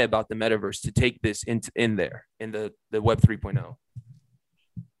caught your eye about the metaverse to take this in the Web 3.0?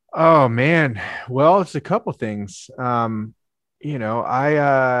 Oh man, well, it's a couple things. I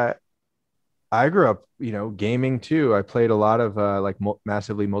grew up, gaming too. I played a lot of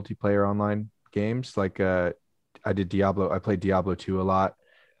massively multiplayer online games. Like I did Diablo. I played Diablo 2 a lot.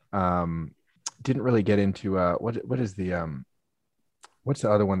 Didn't really get into what is the what's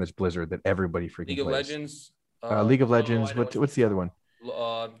the other one that's Blizzard that everybody freaking League of plays? Legends. League of Legends. What's the other one?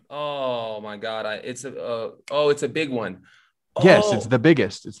 Oh my God! It's a big one. Yes, it's the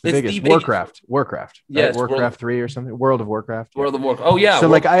biggest. It's the biggest. Warcraft. Yes, right? Warcraft 3 or something. World of Warcraft. Oh yeah. So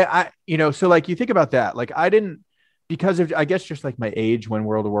like so like you think about that. Like I didn't, because of, I guess, just like my age when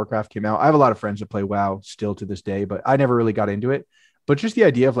World of Warcraft came out. I have a lot of friends that play WoW still to this day, but I never really got into it. But just the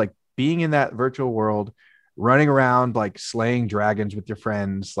idea of like being in that virtual world, running around like slaying dragons with your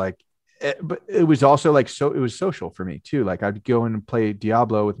friends, but it was also like, so it was social for me too. Like I'd go and play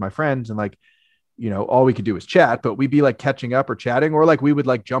Diablo with my friends, and like, all we could do was chat, but we'd be like catching up or chatting, or like we would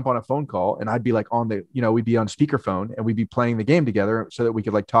like jump on a phone call and I'd be like on the, we'd be on speakerphone and we'd be playing the game together so that we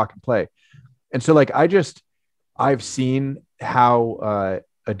could like talk and play. And so like, I've seen how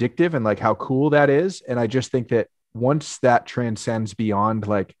addictive and like how cool that is. And I just think that once that transcends beyond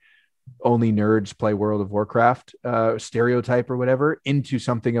like only nerds play World of Warcraft stereotype or whatever, into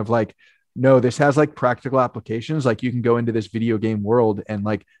something of like, no, this has like practical applications. Like you can go into this video game world and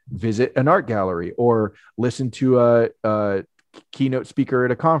like visit an art gallery or listen to a keynote speaker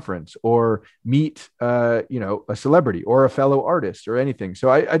at a conference or meet, a celebrity or a fellow artist or anything. So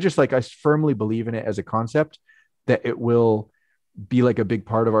I firmly believe in it as a concept, that it will be like a big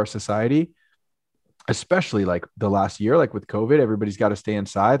part of our society, especially like the last year, like with COVID, everybody's got to stay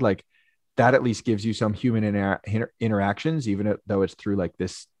inside. Like that at least gives you some human interactions, even though it's through like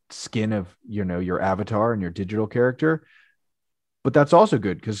this skin of your avatar and your digital character. But that's also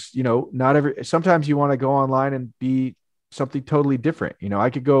good because sometimes you want to go online and be something totally different. I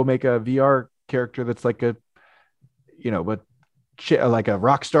could go make a VR character that's like like a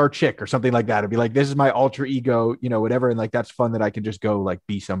rock star chick or something like that. It'd be like, this is my alter ego, whatever, and like that's fun that I can just go like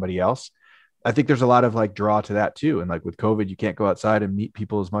be somebody else. I think there's a lot of like draw to that too. And like with COVID, you can't go outside and meet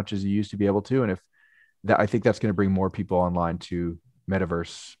people as much as you used to be able to. And I think that's going to bring more people online to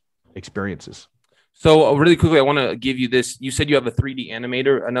metaverse experiences. So really quickly, I want to give you this. You said you have a 3D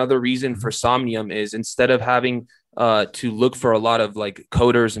animator. Another reason for Somnium is, instead of having to look for a lot of like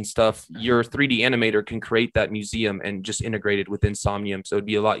coders and stuff, your 3D animator can create that museum and just integrate it within Somnium. So it'd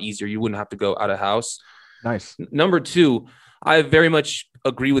be a lot easier. You wouldn't have to go out of house. Nice. Number two, I very much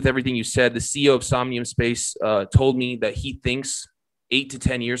agree with everything you said. The CEO of Somnium Space told me that he thinks 8 to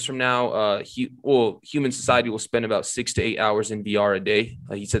 10 years from now, human society will spend about 6 to 8 hours in VR a day.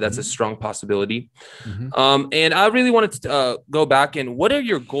 He said that's a strong possibility. And I really wanted to go back and what are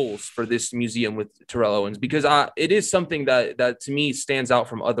your goals for this museum with Terrell Owens? Because it is something that to me stands out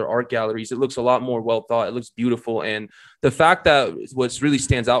from other art galleries. It looks a lot more well thought. It looks beautiful. And the fact that what's really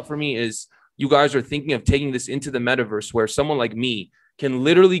stands out for me is you guys are thinking of taking this into the metaverse where someone like me can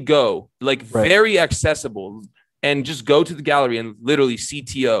literally go very accessible and just go to the gallery and literally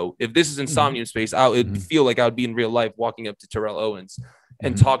CTO. If this is in Somnium Space, I would feel like I would be in real life walking up to Terrell Owens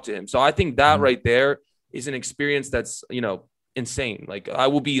and talk to him. So I think that right there is an experience that's, insane. Like I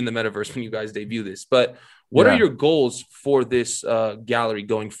will be in the metaverse when you guys debut this, but what are your goals for this gallery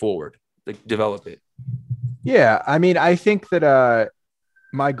going forward? Like develop it. Yeah. I mean, I think that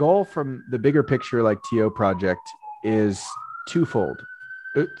my goal from the bigger picture, like TO project is threefold,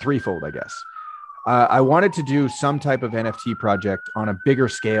 I guess. I wanted to do some type of NFT project on a bigger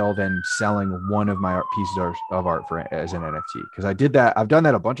scale than selling one of my pieces of art as an NFT. Because I did that. I've done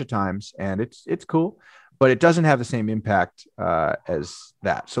that a bunch of times and it's cool, but it doesn't have the same impact as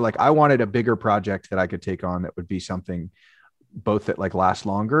that. So like I wanted a bigger project that I could take on that would be something both that like lasts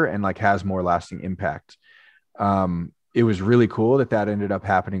longer and like has more lasting impact. It was really cool that ended up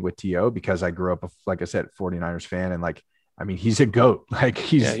happening with TO because I grew up, like I said, 49ers fan. And like, I mean, he's a GOAT. Like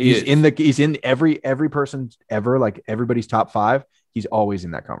he's in every person's ever, like everybody's top 5. He's always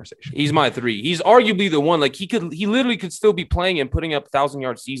in that conversation. He's my 3. He's arguably the one, like he literally could still be playing and putting up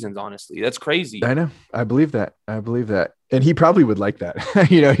 1,000-yard seasons. Honestly, that's crazy. I know. I believe that. And he probably would like that.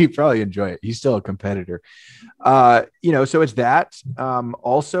 He'd probably enjoy it. He's still a competitor. So it's that.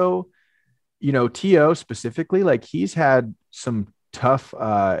 Also, TO specifically, like he's had some tough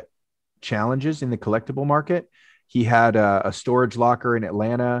challenges in the collectible market. He had a storage locker in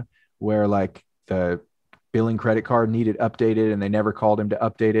Atlanta where like the billing credit card needed updated and they never called him to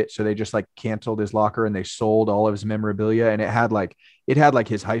update it. So they just like canceled his locker and they sold all of his memorabilia. And it had like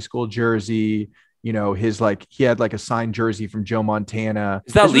his high school jersey, he had like a signed jersey from Joe Montana.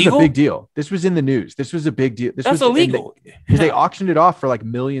 Is that legal? This was a big deal. This was in the news. This was a big deal. That's illegal. Because they auctioned it off for like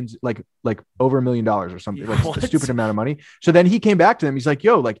millions, like over $1 million or something, like a stupid amount of money. So then he came back to them. He's like,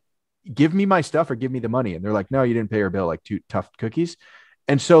 yo, like, give me my stuff or give me the money. And they're like, no, you didn't pay our bill, like 2 tough cookies.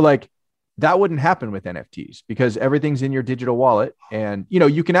 And so like that wouldn't happen with NFTs because everything's in your digital wallet. And,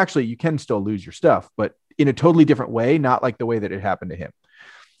 you can still lose your stuff, but in a totally different way, not like the way that it happened to him.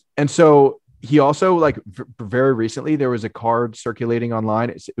 And so he also like very recently, there was a card circulating online.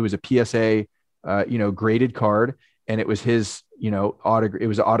 It was a PSA, graded card. And it was his, it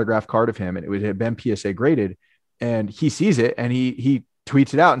was an autograph card of him and it had been PSA graded. And he sees it and he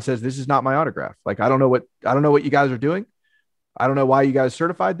tweets it out and says, this is not my autograph. Like, I don't know what you guys are doing. I don't know why you guys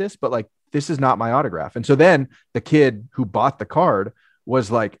certified this, but like, this is not my autograph. And so then the kid who bought the card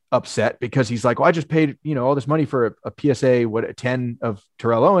was like upset because he's like, well, I just paid, all this money for a PSA, a 10 of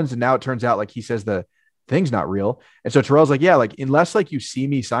Terrell Owens. And now it turns out like he says the thing's not real. And so Terrell's like, yeah, like unless like you see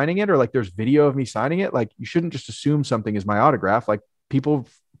me signing it or like there's video of me signing it, like you shouldn't just assume something is my autograph. Like people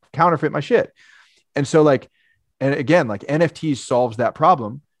counterfeit my shit. And so like, and again, like NFTs solves that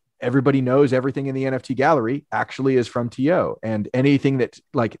problem. Everybody knows everything in the NFT gallery actually is from TO, and anything that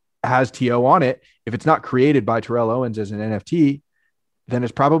like has TO on it, if it's not created by Terrell Owens as an NFT, then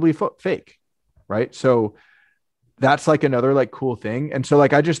it's probably fake. Right. So that's like another like cool thing. And so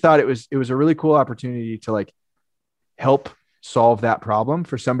like, I just thought it was a really cool opportunity to like help solve that problem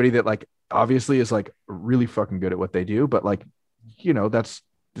for somebody that like obviously is like really fucking good at what they do. But like, that's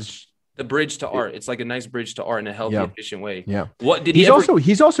the bridge to art. It's like a nice bridge to art in a healthy, efficient way. Yeah. What did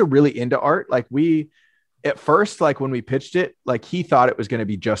he's also really into art. Like at first, like when we pitched it, like he thought it was going to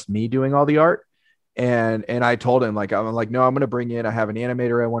be just me doing all the art. And I told him like, I'm like, no, I'm going to bring in, I have an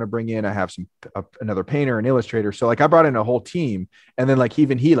animator I want to bring in. I have another painter, an illustrator. So like I brought in a whole team. And then like,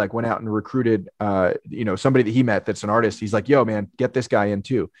 even he like went out and recruited, somebody that he met that's an artist. He's like, yo man, get this guy in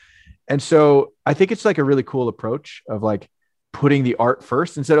too. And so I think it's like a really cool approach of like putting the art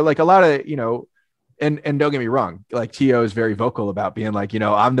first instead of like a lot of, and don't get me wrong, like TO is very vocal about being like,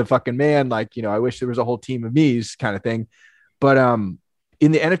 I'm the fucking man. Like, I wish there was a whole team of me's kind of thing. But,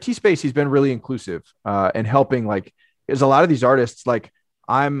 in the NFT space, he's been really inclusive and helping like, there's a lot of these artists, like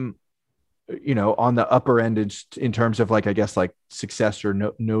I'm, on the upper end in terms of like, I guess like success or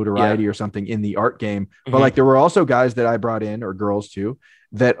notoriety or something in the art game. But like, there were also guys that I brought in or girls too,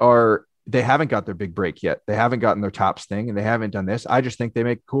 that they haven't got their big break yet. They haven't gotten their tops thing and they haven't done this. I just think they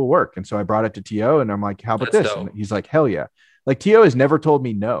make cool work. And so I brought it to TO and I'm like, how about this? And he's like, hell yeah. Like TO has never told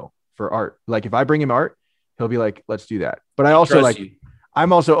me no for art. Like if I bring him art, he'll be like, let's do that. But I also Trust you.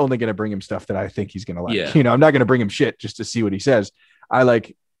 I'm also only going to bring him stuff that I think he's going to like. Yeah. I'm not going to bring him shit just to see what he says. I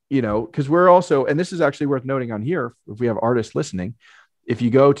like, because we're also, and this is actually worth noting on here, if we have artists listening, if you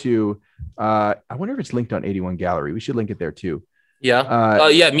go to, I wonder if it's linked on 81 Gallery. We should link it there too.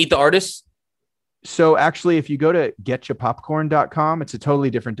 Yeah. Meet the artists. So actually, if you go to getchapopcorn.com, it's a totally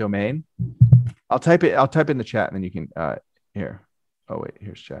different domain. I'll type in the chat and then you can, here. Oh, wait,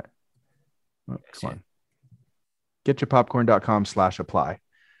 here's chat. Oh, come on. Getchapopcorn.com/apply.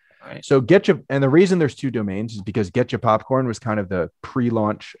 Right. So and the reason there's two domains is because Get Your Popcorn was kind of the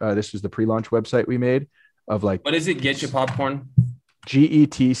pre-launch. This was the pre-launch website we made of like. What is it? Get Your Popcorn.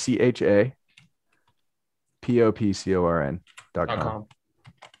 GetChapopcorn.com.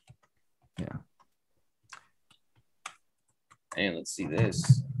 Yeah. And let's see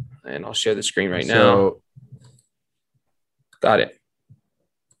this. And I'll share the screen right now. Got it.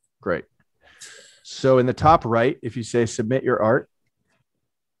 Great. So in the top right, if you say submit your art.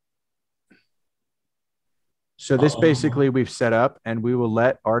 So this basically we've set up and we will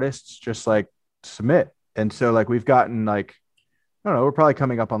let artists just like submit. And so like we've gotten like, I don't know, we're probably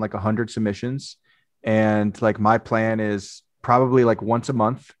coming up on like 100 submissions. And like my plan is probably like once a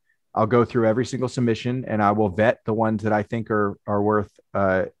month, I'll go through every single submission and I will vet the ones that I think are worth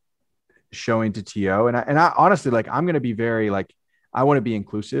showing to TO. And I honestly, like, I'm going to be very like, I want to be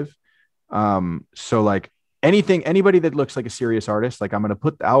inclusive. So like anybody that looks like a serious artist, like I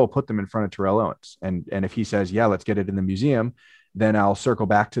will put them in front of Terrell Owens. And if he says, yeah, let's get it in the museum, then I'll circle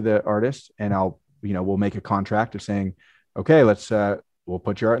back to the artist and we'll make a contract of saying, okay, we'll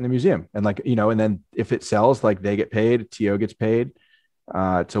put your art in the museum. And like, and then if it sells, like they get paid, TO gets paid.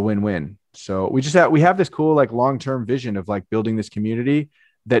 It's a win-win. So we have this cool, like long-term vision of like building this community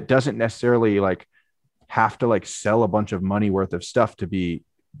that doesn't necessarily like have to like sell a bunch of money worth of stuff to be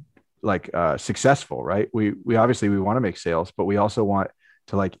like successful, right? We obviously we want to make sales, but we also want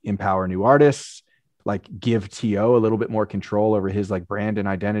to like empower new artists, like give TO a little bit more control over his like brand and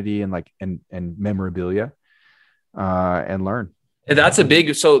identity and like and memorabilia, and learn. And that's a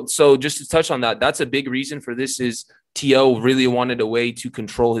big, so just to touch on that, that's a big reason for this is TO really wanted a way to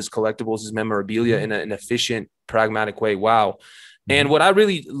control his collectibles, his memorabilia in an efficient, pragmatic way. Wow. And what I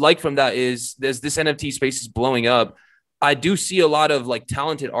really like from that is as this NFT space is blowing up, I do see a lot of like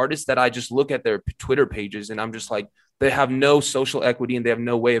talented artists that I just look at their Twitter pages and I'm just like, they have no social equity and they have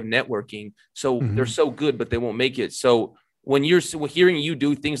no way of networking. So they're so good, but they won't make it. So when you're hearing you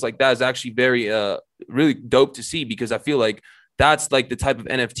do things like that is actually very, really dope to see, because I feel like that's like the type of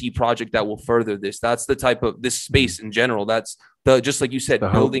NFT project that will further this. That's the type of this space in general. That's just like you said,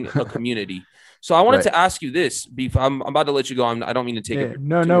 building a community. So I wanted to ask you this. I'm about to let you go. I don't mean to take it.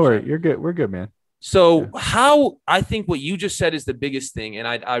 No worry. You're good. We're good, man. So how I think what you just said is the biggest thing. And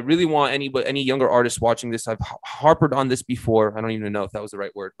I really want any younger artists watching this. I've harped on this before. I don't even know if that was the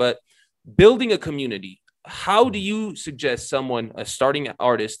right word, but building a community. How do you suggest someone, a starting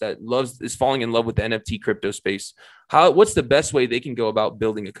artist that is falling in love with the NFT crypto space, what's the best way they can go about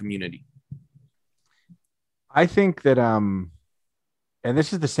building a community? I think that, and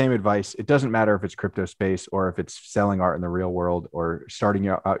this is the same advice. It doesn't matter if it's crypto space or if it's selling art in the real world or starting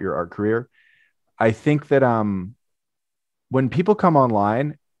out your art career. I think that when people come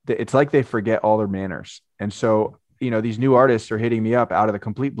online, it's like they forget all their manners. And so, these new artists are hitting me up out of the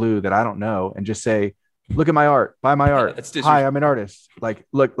complete blue that I don't know and just say, look at my art, buy my art. Hi, I'm an artist. Like,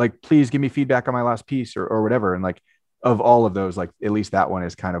 look, like, please give me feedback on my last piece or whatever. And like, of all of those, like, at least that one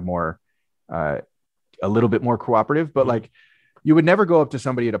is kind of more, a little bit more cooperative, but like, you would never go up to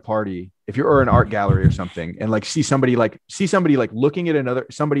somebody at a party if you're an art gallery or something and like see somebody looking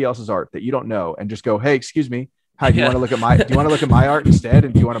at somebody else's art that you don't know and just go, hey, excuse me. Hi, do you want to look at my art instead?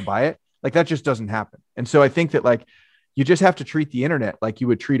 And do you want to buy it? Like that just doesn't happen. And so I think that like, you just have to treat the internet like you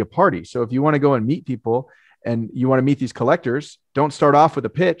would treat a party. So if you want to go and meet people and you want to meet these collectors, don't start off with a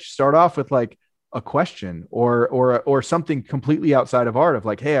pitch, start off with like a question or something completely outside of art of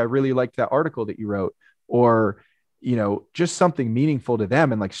like, hey, I really liked that article that you wrote, or, just something meaningful to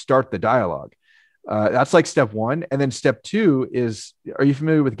them and like start the dialogue. That's like step one. And then step two is, are you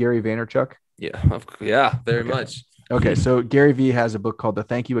familiar with Gary Vaynerchuk? Yeah, very much. Okay. So Gary V has a book called The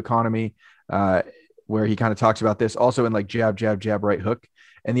Thank You Economy, where he kind of talks about this also in like jab, right hook.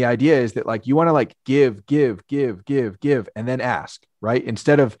 And the idea is that like, you want to like give, and then ask, right?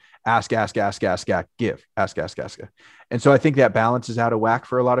 Instead of ask, give, ask. And so I think that balance is out of whack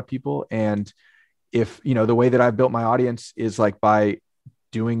for a lot of people. And if, the way that I've built my audience is like by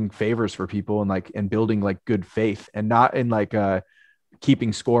doing favors for people and building like good faith and not in like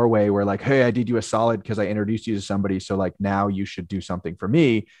keeping score way where like, hey, I did you a solid because I introduced you to somebody. So like now you should do something for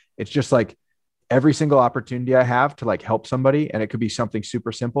me. It's just like, every single opportunity I have to like help somebody, and it could be something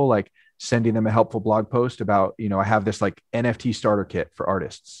super simple, like sending them a helpful blog post about, I have this like NFT starter kit for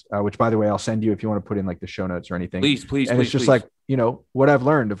artists, which by the way, I'll send you if you want to put in like the show notes or anything. Please, and it's just like, what I've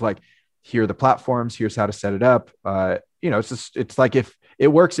learned of like, here are the platforms, here's how to set it up. It's like, if it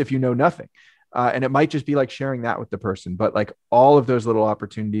works, if you know nothing, and it might just be like sharing that with the person, but like all of those little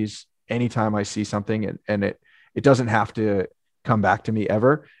opportunities, anytime I see something and it doesn't have to come back to me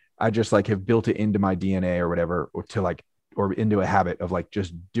ever. I just like have built it into my DNA or whatever, or into a habit of like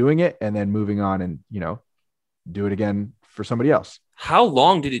just doing it and then moving on and, do it again for somebody else. How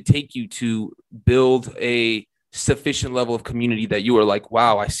long did it take you to build a sufficient level of community that you were like,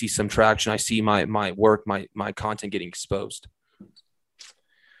 wow, I see some traction. I see my work, my content getting exposed?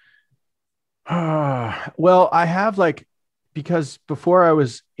 Well, I have because before I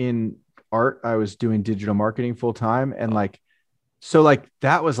was in art, I was doing digital marketing full time. And so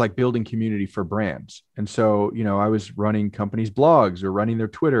that was like building community for brands. And so, I was running companies' blogs or running their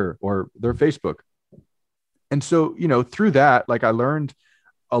Twitter or their Facebook. And so, through that, like I learned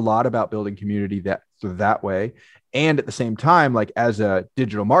a lot about building community that way. And at the same time, like as a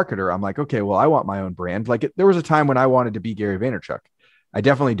digital marketer, I'm like, okay, well, I want my own brand. Like there was a time when I wanted to be Gary Vaynerchuk. I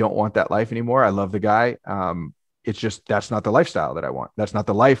definitely don't want that life anymore. I love the guy. It's just, that's not the lifestyle that I want. That's not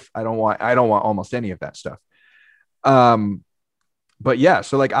the life I don't want. I don't want almost any of that stuff. But yeah,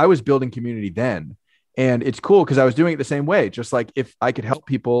 so like I was building community then, and it's cool because I was doing it the same way. Just like if I could help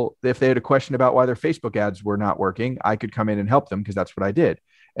people, if they had a question about why their Facebook ads were not working, I could come in and help them because that's what I did.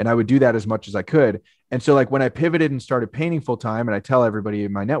 And I would do that as much as I could. And so like when I pivoted and started painting full time, and I tell everybody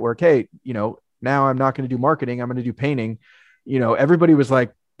in my network, hey, now I'm not going to do marketing, I'm going to do painting. Everybody was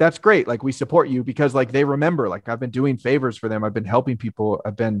like, that's great. Like we support you, because like they remember, like I've been doing favors for them. I've been helping people.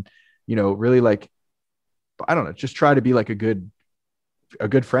 I've been, really like, I don't know, just try to be like a good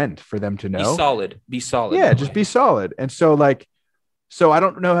friend for them to know. Be solid. Yeah. Just be solid. And so so I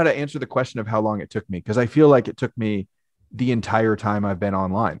don't know how to answer the question of how long it took me, because I feel like it took me the entire time I've been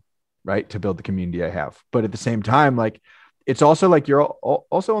online, right, to build the community I have. But at the same time, like, it's also like you're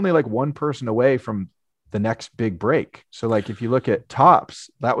also only like one person away from the next big break. So like, if you look at Tops,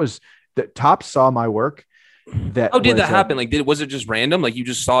 Tops saw my work. How did that happen? Like, was it just random? Like you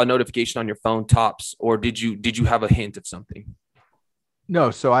just saw a notification on your phone, Tops, or did you have a hint of something?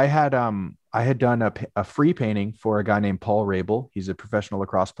 No. So I had done a free painting for a guy named Paul Rabel. He's a professional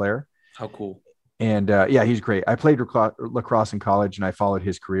lacrosse player. How cool. And yeah, he's great. I played lacrosse in college and I followed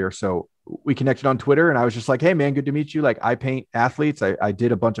his career. So we connected on Twitter, and I was just like, hey man, good to meet you. Like I paint athletes. I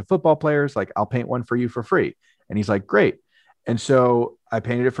did a bunch of football players. Like I'll paint one for you for free. And he's like, great. And so I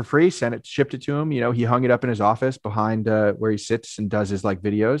painted it for free, shipped it to him. He hung it up in his office behind where he sits and does his like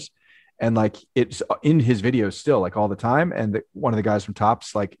videos. And like it's in his videos still, like all the time. And one of the guys from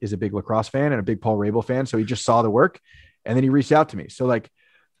Tops like is a big lacrosse fan and a big Paul Rabel fan. So he just saw the work and then he reached out to me. So like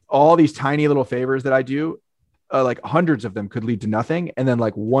all these tiny little favors that I do, like hundreds of them could lead to nothing. And then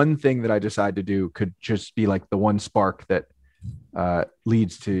like one thing that I decide to do could just be like the one spark that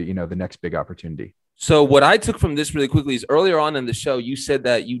leads to, the next big opportunity. So what I took from this really quickly is earlier on in the show, you said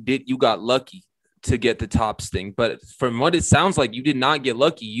that you got lucky to get the Tops thing, but from what it sounds like, you did not get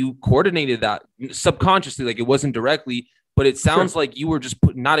lucky. You coordinated that subconsciously, like it wasn't directly, but it sounds like you were just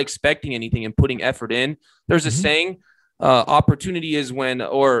not expecting anything and putting effort in. There's a saying, opportunity is when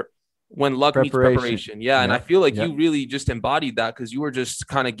luck meets preparation. Yeah. Yep. And I feel like you really just embodied that, because you were just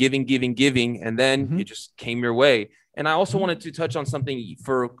kind of giving, and then it just came your way. And I also wanted to touch on something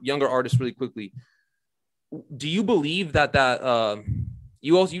for younger artists really quickly. Do you believe that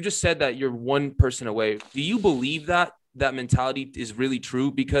you just said that you're one person away? Do you believe that mentality is really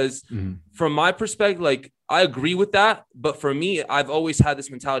true? Because from my perspective, like I agree with that, but for me, I've always had this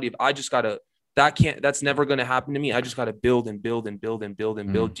mentality of that's never going to happen to me. I just got to build and build and build and build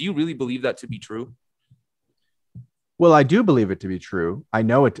and build. Do you really believe that to be true? Well, I do believe it to be true. I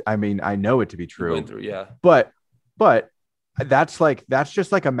know it. I mean, I know it to be true. Yeah. But that's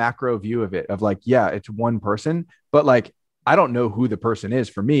just like a macro view of it, of like, yeah, it's one person, but like, I don't know who the person is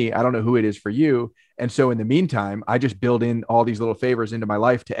for me. I don't know who it is for you. And so in the meantime, I just build in all these little favors into my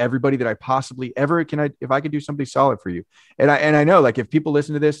life to everybody that I possibly ever can. If I could do something solid for you. And I know, like, if people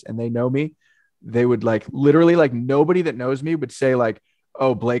listen to this and they know me, they would like literally, like, nobody that knows me would say like,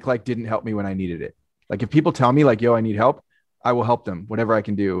 oh, Blake like didn't help me when I needed it. Like if people tell me like, yo, I need help, I will help them, whatever I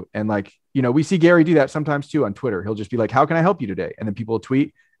can do. And like, we see Gary do that sometimes too on Twitter. He'll just be like, how can I help you today? And then people will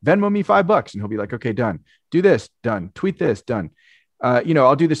tweet, Venmo me $5, and he'll be like, okay, done. Do this, done. Tweet this, done.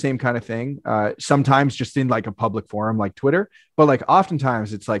 I'll do the same kind of thing. Sometimes just in like a public forum, like Twitter, but like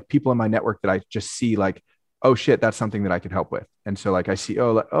oftentimes it's like people in my network that I just see like oh shit, that's something that I could help with. And so like I see,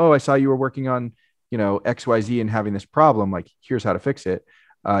 oh, I saw you were working on, XYZ and having this problem. Like, here's how to fix it.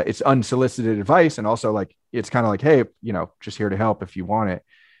 It's unsolicited advice. And also like, it's kind of like, hey, just here to help if you want it.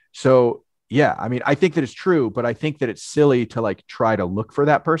 So yeah, I mean, I think that it's true, but I think that it's silly to like try to look for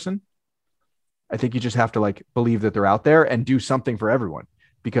that person. I think you just have to like believe that they're out there and do something for everyone,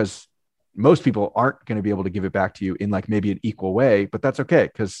 because most people aren't going to be able to give it back to you in like maybe an equal way, but that's okay,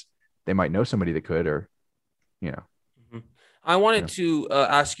 because they might know somebody that could, or, Mm-hmm. I wanted to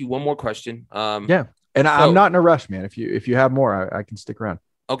ask you one more question. Yeah. And I'm not in a rush, man. If you have more, I can stick around.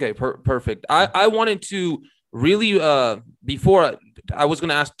 Okay. Perfect. I wanted to really, before I was going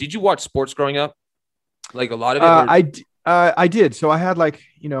to ask, did you watch sports growing up? Like a lot of it? I did. So I had like,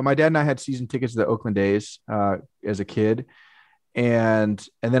 my dad and I had season tickets to the Oakland A's as a kid. And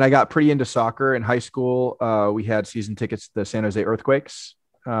then I got pretty into soccer in high school. We had season tickets to the San Jose Earthquakes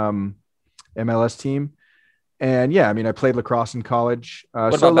MLS team. And yeah, I mean, I played lacrosse in college.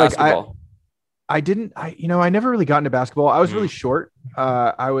 What about basketball? I never really got into basketball. I was really short.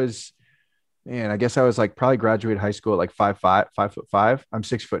 I guess I was like probably graduated high school at like 5'5". I'm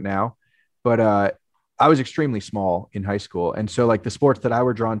 6 foot now, but I was extremely small in high school. And so like the sports that I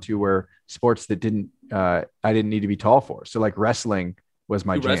were drawn to were sports that I didn't need to be tall for. So like wrestling was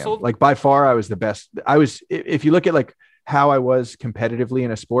my jam. Wrestled? Like by far I was the best. If you look at like how I was competitively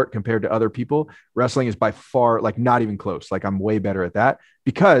in a sport compared to other people, wrestling is by far like not even close. Like I'm way better at that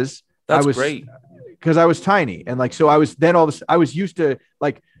because great. Because I was tiny. And like, so I was used to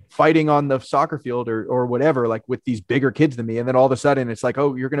like fighting on the soccer field or whatever, like with these bigger kids than me. And then all of a sudden it's like,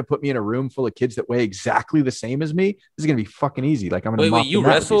 oh, you're going to put me in a room full of kids that weigh exactly the same as me. This is going to be fucking easy. Like I'm going to wait, you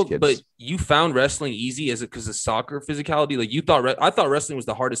wrestled, but you found wrestling easy? Is it because of soccer physicality? Like I thought wrestling was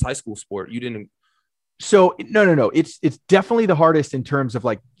the hardest high school sport. You didn't. So no. It's definitely the hardest in terms of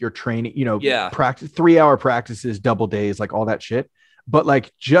like your training, practice, 3-hour practices, double days, like all that shit. But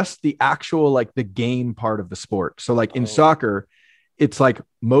like just the actual, like the game part of the sport. So like in soccer, it's like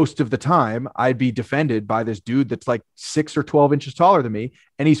most of the time I'd be defended by this dude that's like 6 or 12 inches taller than me.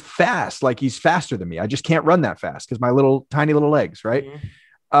 And he's fast. Like he's faster than me. I just can't run that fast because my tiny little legs. Right.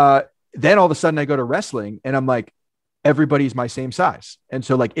 Mm-hmm. Then all of a sudden I go to wrestling and I'm like, everybody's my same size. And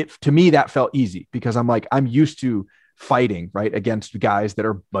so like to me, that felt easy because I'm like, I'm used to fighting right against guys that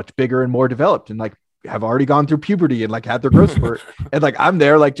are much bigger and more developed and like have already gone through puberty and like had their growth spurt. And like, I'm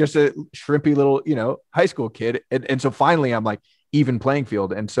there like just a shrimpy little, high school kid. And so finally I'm like even playing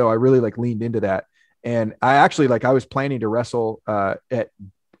field. And so I really like leaned into that. And I actually like, I was planning to wrestle at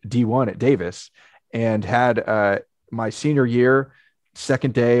D1 at Davis and had my senior year,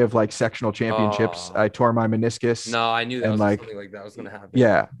 second day of like sectional championships, I tore my meniscus. No, I knew that was like, something like that was going to happen.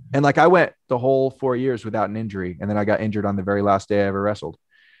 Yeah. And like, I went the whole 4 years without an injury. And then I got injured on the very last day I ever wrestled.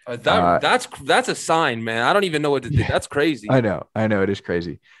 That's a sign, man. I don't even know what to do. That's crazy. I know. It is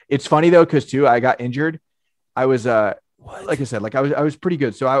crazy. It's funny though. Cause too, I got injured. I was, like I said, like I was pretty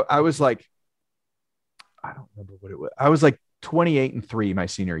good. So I was like, I don't remember what it was. I was like 28-3 my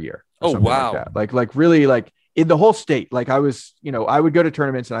senior year. Oh, wow. Like really like in the whole state. Like I was, I would go to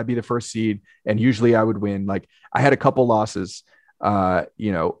tournaments and I'd be the first seed and usually I would win. Like I had a couple losses,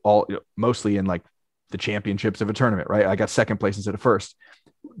 mostly in like the championships of a tournament, right? I got second place instead of first.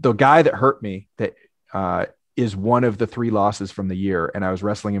 The guy that hurt me that is one of the 3 losses from the year. And I was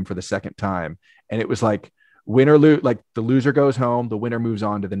wrestling him for the second time. And it was like win or lose, like the loser goes home. The winner moves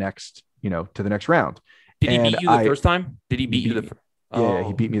on to the next, round. Did he beat you the first time? Did he beat you the first? Yeah,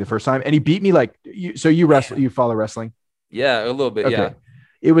 he beat me the first time. And he beat me like, so you wrestle, you follow wrestling? Yeah, a little bit. Okay. Yeah.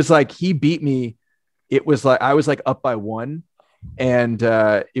 It was like, he beat me. It was like, I was like up by 1. And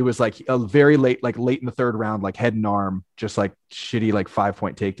it was like a very late in the third round, like head and arm, just like shitty, like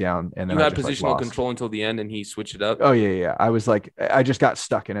 5-point takedown. And then you had positional control until the end and he switched it up. Oh yeah. I was like, I just got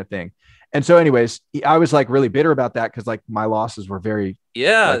stuck in a thing. And so anyways, I was like really bitter about that. Cause like my losses were very, few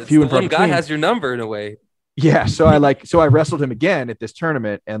and far between. Guy has your number in a way. Yeah. So I wrestled him again at this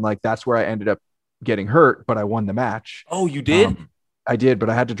tournament. And like, that's where I ended up getting hurt, but I won the match. Oh, you did? I did, but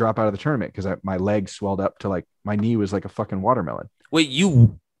I had to drop out of the tournament because my leg swelled up to like my knee was like a fucking watermelon. Wait,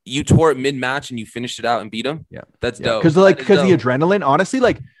 you tore it mid-match and you finished it out and beat him? Yeah. That's dope. Because the adrenaline, honestly,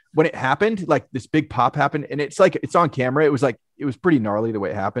 like when it happened, like this big pop happened and it's like, it's on camera. It was pretty gnarly the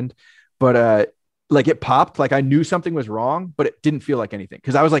way it happened, but like it popped, like I knew something was wrong, but it didn't feel like anything.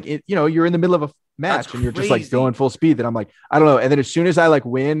 Cause I was like, you're in the middle of a match and you're just like going full speed that I'm like, I don't know. And then as soon as I like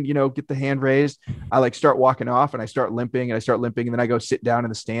win, get the hand raised, I like start walking off and I start limping and then I go sit down in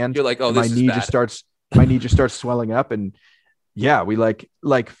the stand. You're like, oh, my knee just starts swelling up. And yeah, we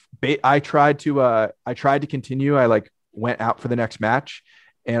I tried to continue. I like went out for the next match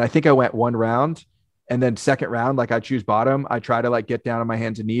and I think I went 1 round And then second round, like I choose bottom. I try to like get down on my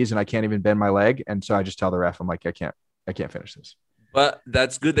hands and knees and I can't even bend my leg. And so I just tell the ref, I'm like, I can't finish this. But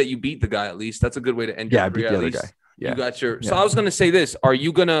that's good that you beat the guy at least. That's a good way to end Yeah, your I beat career. the At other least guy. Yeah. you got your. Yeah. So I was gonna say this: are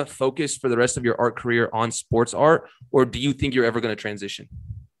you gonna focus for the rest of your art career on sports art, or do you think you're ever gonna transition?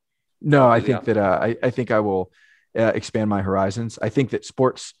 No, I think that I think I will expand my horizons. I think that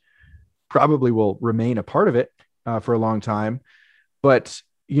sports probably will remain a part of it for a long time. But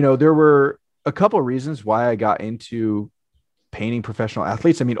there were a couple of reasons why I got into painting professional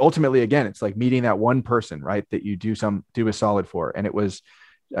athletes. I mean, ultimately, again, it's like meeting that one person, right, that you do a solid for. And it was,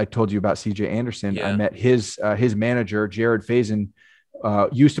 I told you about CJ Anderson. Yeah. I met his manager, Jared Faison,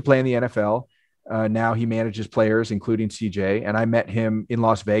 used to play in the NFL. Now he manages players, including CJ. And I met him in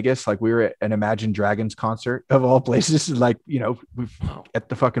Las Vegas. Like we were at an Imagine Dragons concert of all places. Like, at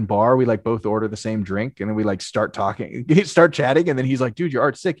the fucking bar, we like both order the same drink and then we like start chatting. And then he's like, dude, your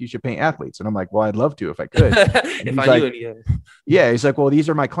art's sick. You should paint athletes. And I'm like, well, I'd love to if I could. If I knew any. Yeah. He's like, well, these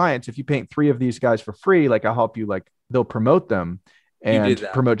are my clients. If you paint 3 of these guys for free, like I'll help you, like they'll promote them and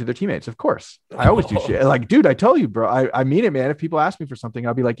promote to their teammates. Of course. I always do shit. Like, dude, I tell you, bro, I mean it, man. If people ask me for something,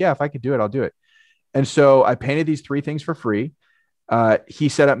 I'll be like, yeah, if I could do it, I'll do it. And so I painted these 3 things for free. He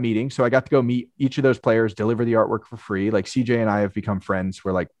set up meetings. So I got to go meet each of those players, deliver the artwork for free. Like CJ and I have become friends.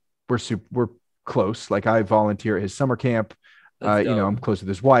 We're close. Like I volunteer at his summer camp. I'm close with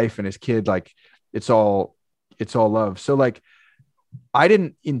his wife and his kid. Like it's all love. So like, I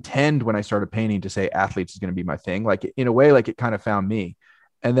didn't intend when I started painting to say athletes is going to be my thing. Like in a way, like it kind of found me.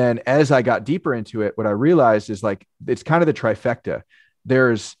 And then as I got deeper into it, what I realized is like, it's kind of the trifecta.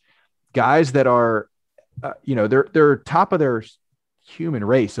 There's guys that are, they're top of their human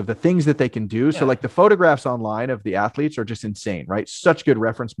race of the things that they can do. Yeah. So like the photographs online of the athletes are just insane, right? Such good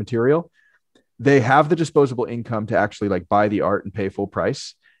reference material. They have the disposable income to actually like buy the art and pay full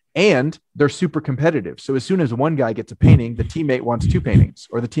price. And they're super competitive. So as soon as one guy gets a painting, the teammate wants 2 paintings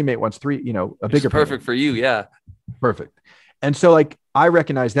or the teammate wants 3, a bigger perfect painting. For you. Yeah. Perfect. And so like, I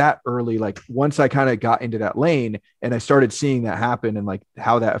recognized that early, like once I kind of got into that lane and I started seeing that happen and like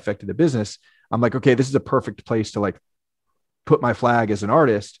how that affected the business, I'm like, okay, this is a perfect place to like put my flag as an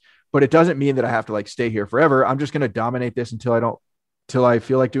artist, but it doesn't mean that I have to like stay here forever. I'm just going to dominate this until I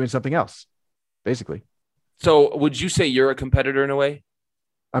feel like doing something else, basically. So would you say you're a competitor in a way?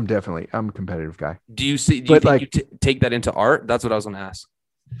 I'm a competitive guy. Do you think you take that into art? That's what I was going to ask.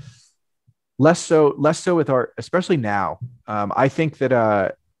 Less so with art, especially now. I think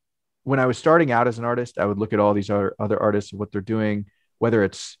that when I was starting out as an artist, I would look at all these other artists and what they're doing, whether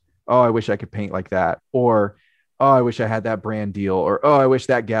it's, oh, I wish I could paint like that, or, oh, I wish I had that brand deal, or, oh, I wish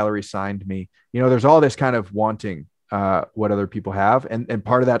that gallery signed me. There's all this kind of wanting what other people have. And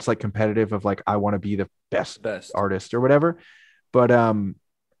part of that's like competitive of like, I want to be the best artist or whatever. But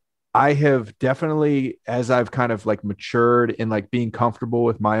I have definitely, as I've kind of like matured in like being comfortable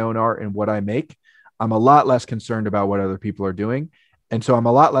with my own art and what I make, I'm a lot less concerned about what other people are doing. And so I'm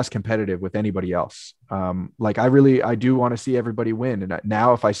a lot less competitive with anybody else. Like I do want to see everybody win. And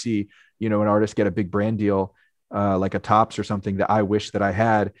now if I see, an artist get a big brand deal, like a Topps or something that I wish that I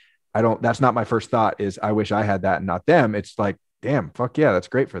had, that's not my first thought is I wish I had that and not them. It's like, damn, fuck yeah, that's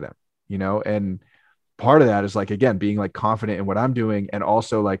great for them, and part of that is like, again, being like confident in what I'm doing. And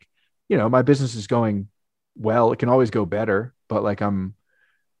also like, my business is going well. It can always go better, but like I'm,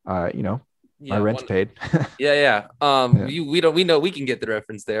 my rent's paid. Yeah. We know we can get the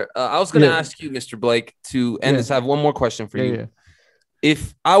reference there. I was going to ask you, Mr. Blake, to end this. I have one more question for you. Yeah.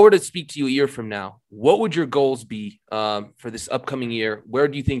 If I were to speak to you a year from now, what would your goals be for this upcoming year? Where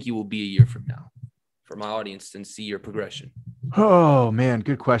do you think you will be a year from now for my audience and see your progression? Oh man,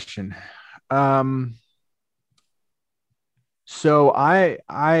 good question. So I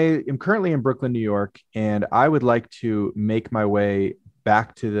am currently in Brooklyn, New York, and I would like to make my way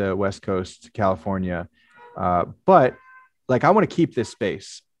back to the West Coast, California. But like, I want to keep this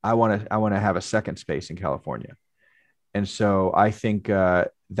space. I want to have a second space in California. And so I think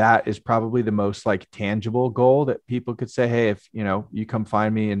that is probably the most like tangible goal that people could say, hey, if you come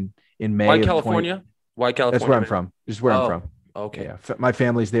find me in May. Why California? Why California? That's where I'm from. Just where I'm from. Okay. Yeah. My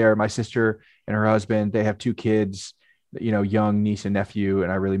family's there. My sister and her husband, they have 2 kids. Young niece and nephew.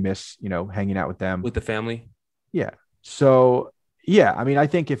 And I really miss, hanging out with them. With the family. Yeah. So, yeah, I mean, I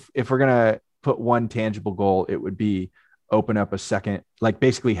think if we're going to put one tangible goal, it would be open up a second, like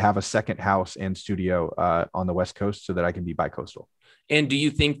basically have a second house and studio on the West Coast so that I can be bi-coastal. And do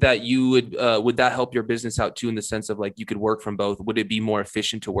you think that you would that help your business out too, in the sense of like you could work from both? Would it be more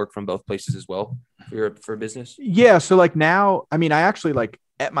efficient to work from both places as well for business? Yeah. So like now, I mean, I actually like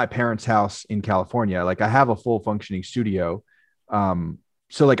at my parents' house in California, like I have a full functioning studio.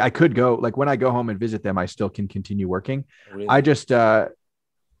 so like I could go, like when I go home and visit them, I still can continue working. Really? I just, I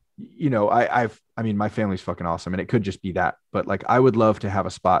mean, my family's fucking awesome and it could just be that, but like, I would love to have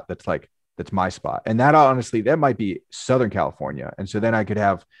a spot that's my spot. And that honestly, that might be Southern California. And so then I could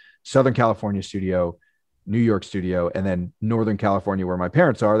have Southern California studio, New York studio, and then Northern California where my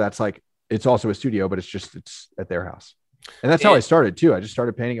parents are. That's like, it's also a studio, but it's at their house. And that's how I started too. I just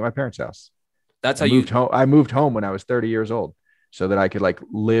started painting at my parents' house. That's how I moved home when I was 30 years old so that I could like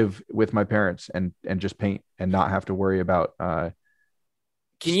live with my parents and just paint and not have to worry about,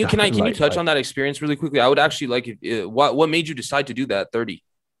 can you touch on that experience really quickly? I would actually like what made you decide to do that at 30?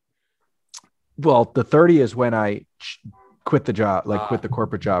 Well, the 30 is when I quit the job, quit the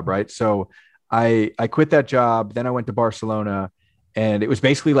corporate job. Right. So I quit that job. Then I went to Barcelona, and it was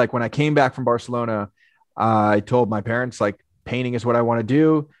basically like when I came back from Barcelona, I told my parents like painting is what I want to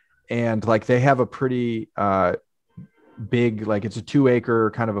do. And like, they have a pretty, big, like it's a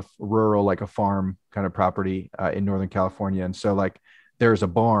 2-acre kind of a rural, like a farm kind of property in Northern California. And so like there's a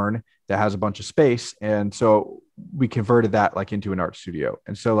barn that has a bunch of space. And so we converted that like into an art studio.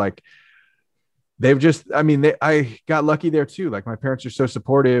 And so like they've just, I mean, I got lucky there too. Like my parents are so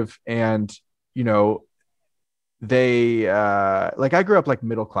supportive, and, you know, they like I grew up like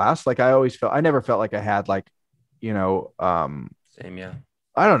middle class. Like I never felt like I had like, you know, same. Yeah.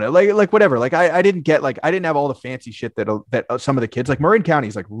 I don't know, like whatever. Like I didn't get like, I didn't have all the fancy shit that some of the kids, like Marin County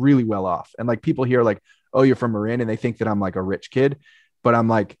is like really well off. And like people here like, oh, you're from Marin, and they think that I'm like a rich kid, but I'm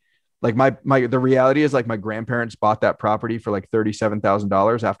like the reality is like my grandparents bought that property for like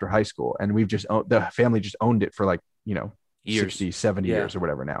 $37,000 after high school. And the family just owned it for like, you know, years. 60, 70 years or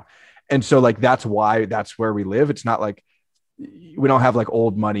whatever now. And so like, that's where we live. It's not like we don't have like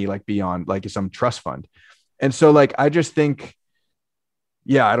old money, like beyond like some trust fund. And so like, I just think,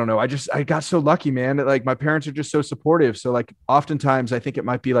 yeah, I don't know. I got so lucky, man. Like my parents are just so supportive. So like oftentimes I think it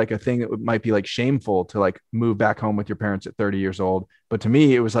might be like a thing that might be like shameful to like move back home with your parents at 30 years old. But to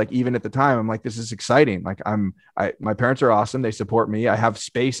me, it was like, even at the time, I'm like, this is exciting. Like my parents are awesome. They support me. I have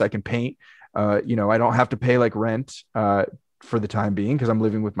space. I can paint. You know, I don't have to pay like rent for the time being, because I'm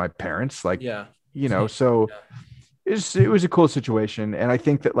living with my parents. Like, yeah, you know, so it was a cool situation. And I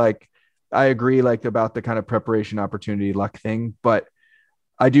think that like, I agree like about the kind of preparation, opportunity, luck thing, but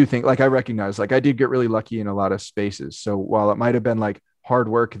I do think like I recognize like I did get really lucky in a lot of spaces. So while it might have been like hard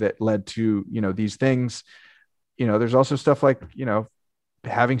work that led to, you know, these things, you know, there's also stuff like, you know,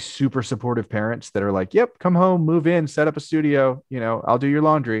 having super supportive parents that are like, yep, come home, move in, set up a studio, you know, I'll do your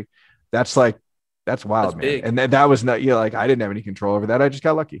laundry. That's wild, that's man. Big. And that was not, you know, like I didn't have any control over that. I just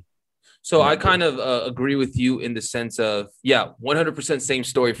got lucky. So I kind of agree with you in the sense of, 100% same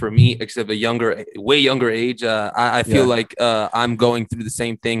story for me, except way younger age. I feel like I'm going through the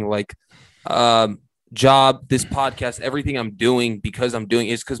same thing, like job, this podcast, everything I'm doing because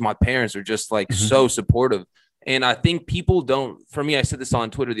my parents are just like so supportive. And I think people don't, for me, I said this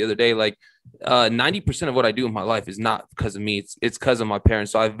on Twitter the other day, like 90% of what I do in my life is not because of me. It's because of my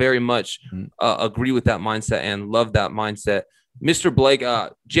parents. So I very much agree with that mindset and love that mindset. Mr. Blake,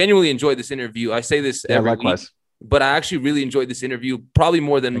 genuinely enjoyed this interview. I say this every week, but I actually really enjoyed this interview, probably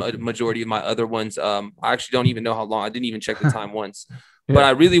more than a majority of my other ones. I actually don't even know how long. I didn't even check the time once. But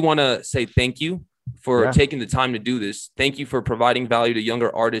I really want to say thank you for taking the time to do this. Thank you for providing value to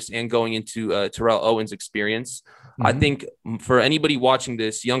younger artists and going into Terrell Owens' experience. I think for anybody watching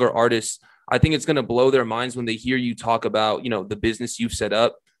this, younger artists, I think it's going to blow their minds when they hear you talk about, you know, the business you've set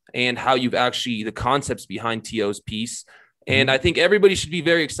up and how you've actually, the concepts behind T.O.'s piece. And I think everybody should be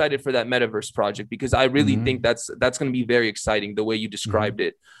very excited for that metaverse project, because I really think that's going to be very exciting the way you described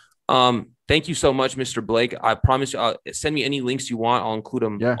it. Thank you so much, Mr. Blake. I promise you, send me any links you want. I'll include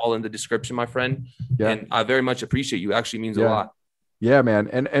them all in the description, my friend. And I very much appreciate you. It actually means a lot. Yeah, man.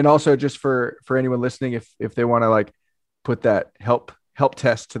 And also just for anyone listening, if they want to like put that help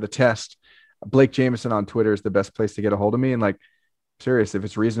test to the test, Blake Jameson on Twitter is the best place to get a hold of me. And like, serious, if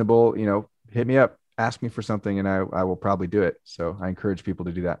it's reasonable, you know, hit me up. Ask me for something and I will probably do it. So I encourage people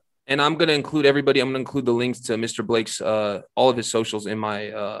to do that. And I'm going to include everybody. I'm going to include the links to Mr. Blake's, all of his socials in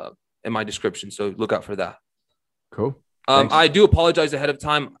my description. So look out for that. Cool. I do apologize ahead of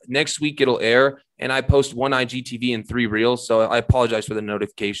time. Next week it'll air and I post 1 IGTV and 3 reels. So I apologize for the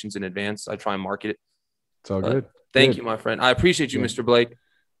notifications in advance. I try and market it. It's all good. Thank you, my friend. I appreciate you, Mr. Blake.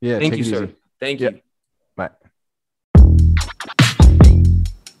 Yeah. Thank you, sir. Thank you.